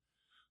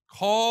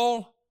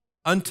 Call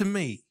unto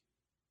me,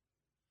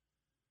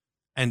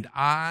 and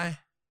I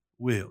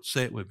will,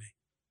 say it with me,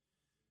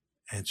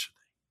 answer thee.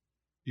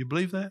 Do you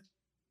believe that?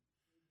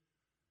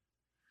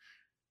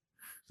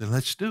 Then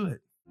let's do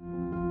it.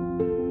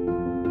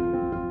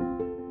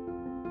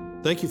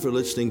 Thank you for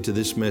listening to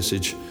this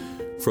message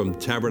from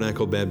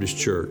Tabernacle Baptist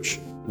Church.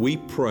 We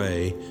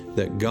pray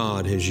that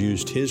God has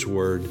used His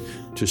Word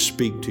to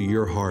speak to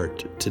your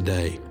heart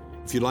today.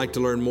 If you'd like to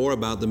learn more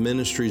about the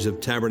ministries of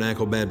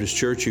Tabernacle Baptist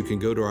Church, you can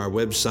go to our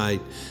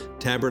website,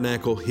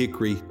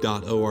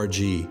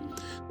 tabernaclehickory.org.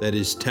 That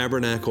is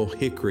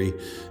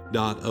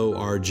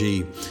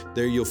tabernaclehickory.org.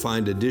 There you'll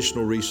find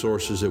additional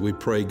resources that we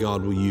pray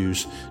God will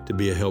use to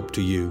be a help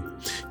to you.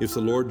 If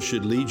the Lord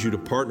should lead you to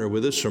partner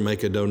with us or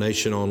make a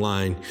donation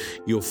online,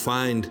 you'll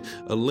find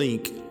a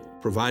link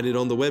provided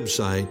on the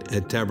website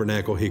at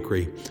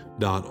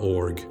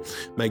tabernaclehickory.org.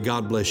 May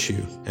God bless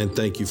you, and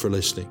thank you for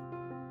listening.